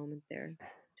just had a moment there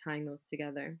tying those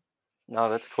together. No,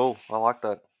 that's cool. I like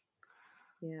that.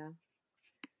 Yeah.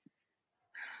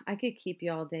 I could keep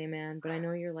you all day, man, but I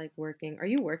know you're like working. Are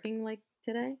you working like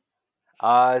today?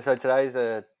 So today's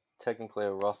technically a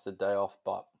rostered day off,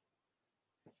 but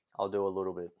I'll do a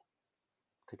little bit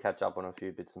to catch up on a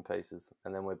few bits and pieces,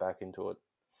 and then we're back into it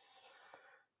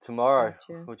tomorrow,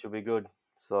 Gotcha. which will be good.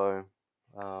 So,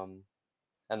 and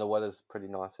the weather's pretty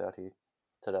nice out here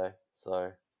today,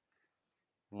 so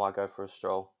might go for a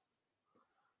stroll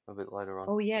a bit later on.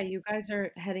 Oh yeah, you guys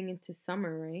are heading into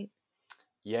summer, right?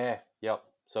 Yeah, yep.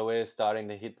 So we're starting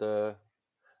to hit the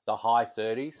high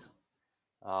 30s.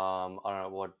 I don't know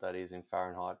what that is in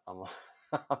Fahrenheit. I'm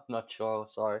not sure.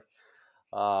 Sorry.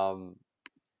 Um,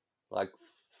 like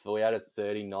so we had a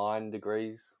 39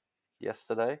 degrees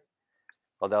yesterday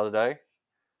or the other day,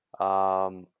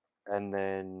 and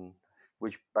then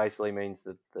which basically means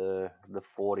that the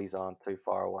 40s aren't too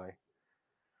far away.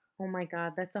 Oh my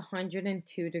God, that's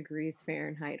 102 degrees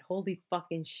Fahrenheit. Holy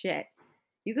fucking shit.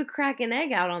 You could crack an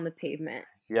egg out on the pavement.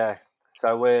 Yeah.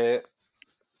 So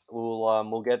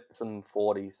we'll get some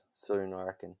 40s soon, I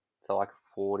reckon. So like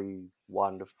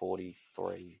 41 to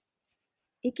 43.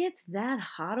 It gets that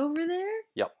hot over there?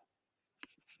 Yep.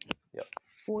 Yep.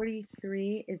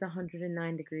 43 is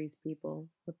 109 degrees, people.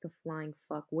 What the flying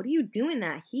fuck? What do you do in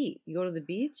that heat? You go to the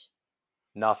beach?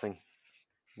 Nothing.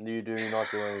 You do not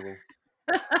do anything.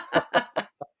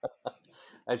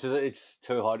 It's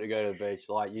too hot to go to the beach.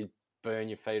 Like you burn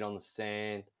your feet on the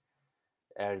sand.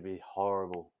 It'd be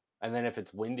horrible. And then if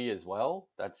it's windy as well,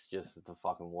 that's just the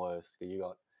fucking worst. Cause you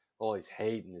got all this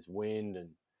heat and this wind, and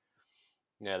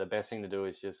the best thing to do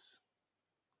is just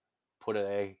put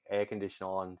an air conditioner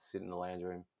on, sit in the lounge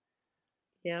room,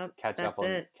 Yep, catch that's up on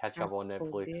it. Have a cold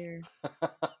Netflix. beer.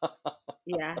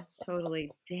 Yeah,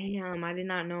 totally. Damn, I did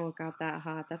not know it got that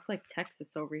hot. That's like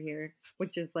Texas over here,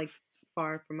 which is like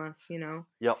far from us, you know.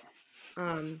 Yep.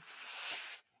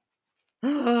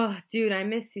 Oh, dude, I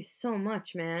miss you so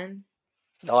much, man.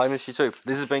 Oh, I miss you too.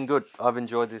 This has been good. I've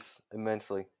enjoyed this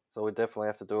immensely. So we definitely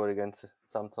have to do it again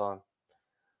sometime.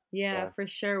 Yeah, So. for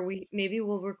sure.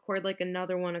 We'll record like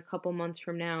another one a couple months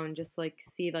from now and just like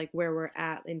see like where we're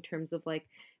at in terms of like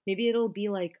maybe it'll be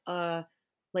like a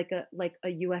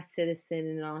US citizen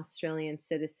and an Australian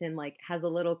citizen like has a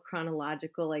little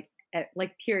chronological like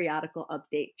periodical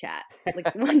update chat.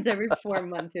 Like once every 4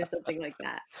 months or something like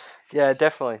that. Yeah,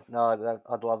 definitely. No,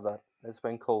 I'd love that. It's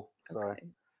been cool. So. Okay.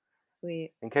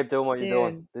 Sweet. And keep doing what you're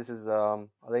doing. Dude. This is I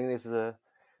think this is an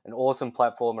awesome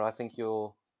platform, and I think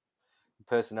your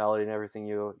personality and everything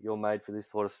you're made for this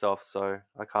sort of stuff. So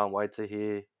I can't wait to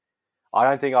hear. I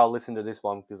don't think I'll listen to this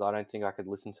one because I don't think I could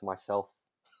listen to myself.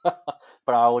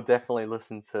 But I will definitely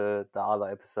listen to the other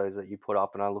episodes that you put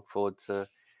up, and I look forward to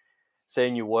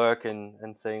seeing your work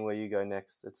and seeing where you go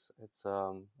next. It's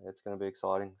going to be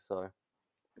exciting. So.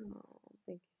 Oh,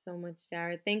 thank you so much,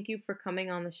 Jarrod. Thank you for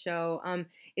coming on the show.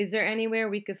 Is there anywhere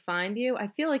we could find you? I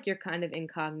feel like you're kind of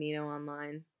incognito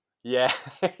online. Yeah,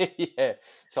 yeah.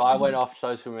 So I went off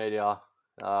social media,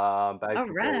 All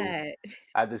basically right.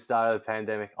 at the start of the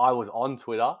pandemic. I was on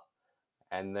Twitter,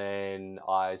 and then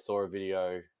I saw a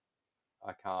video.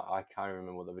 I can't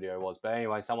remember what the video was, but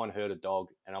anyway, someone heard a dog,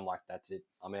 and I'm like, that's it.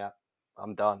 I'm out.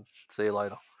 I'm done. See you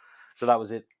later. So that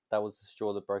was it. That was the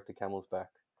straw that broke the camel's back.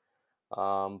 But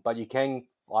I'm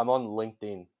on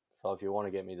LinkedIn, so if you want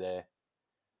to get me there,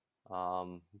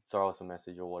 throw us a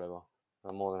message or whatever.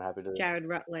 I'm more than happy to. Jarrod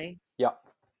Rutley. Yep.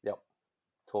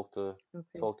 Talk to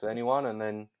anyone, and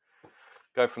then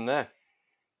go from there.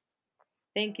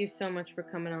 Thank you so much for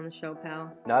coming on the show,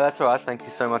 pal. No, that's all right. Thank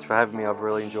you so much for having me. I've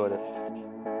really enjoyed it.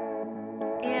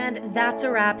 And that's a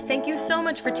wrap. Thank you so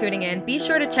much for tuning in. Be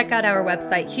sure to check out our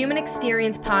website,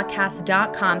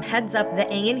 humanexperiencepodcast.com. Heads up,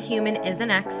 the A in human is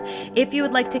an X. If you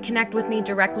would like to connect with me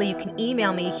directly, you can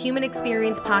email me,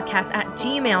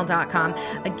 humanexperiencepodcast@gmail.com.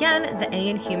 Again, the A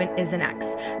in human is an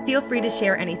X. Feel free to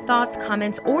share any thoughts,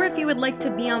 comments, or if you would like to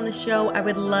be on the show, I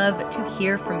would love to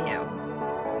hear from you.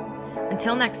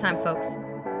 Until next time, folks.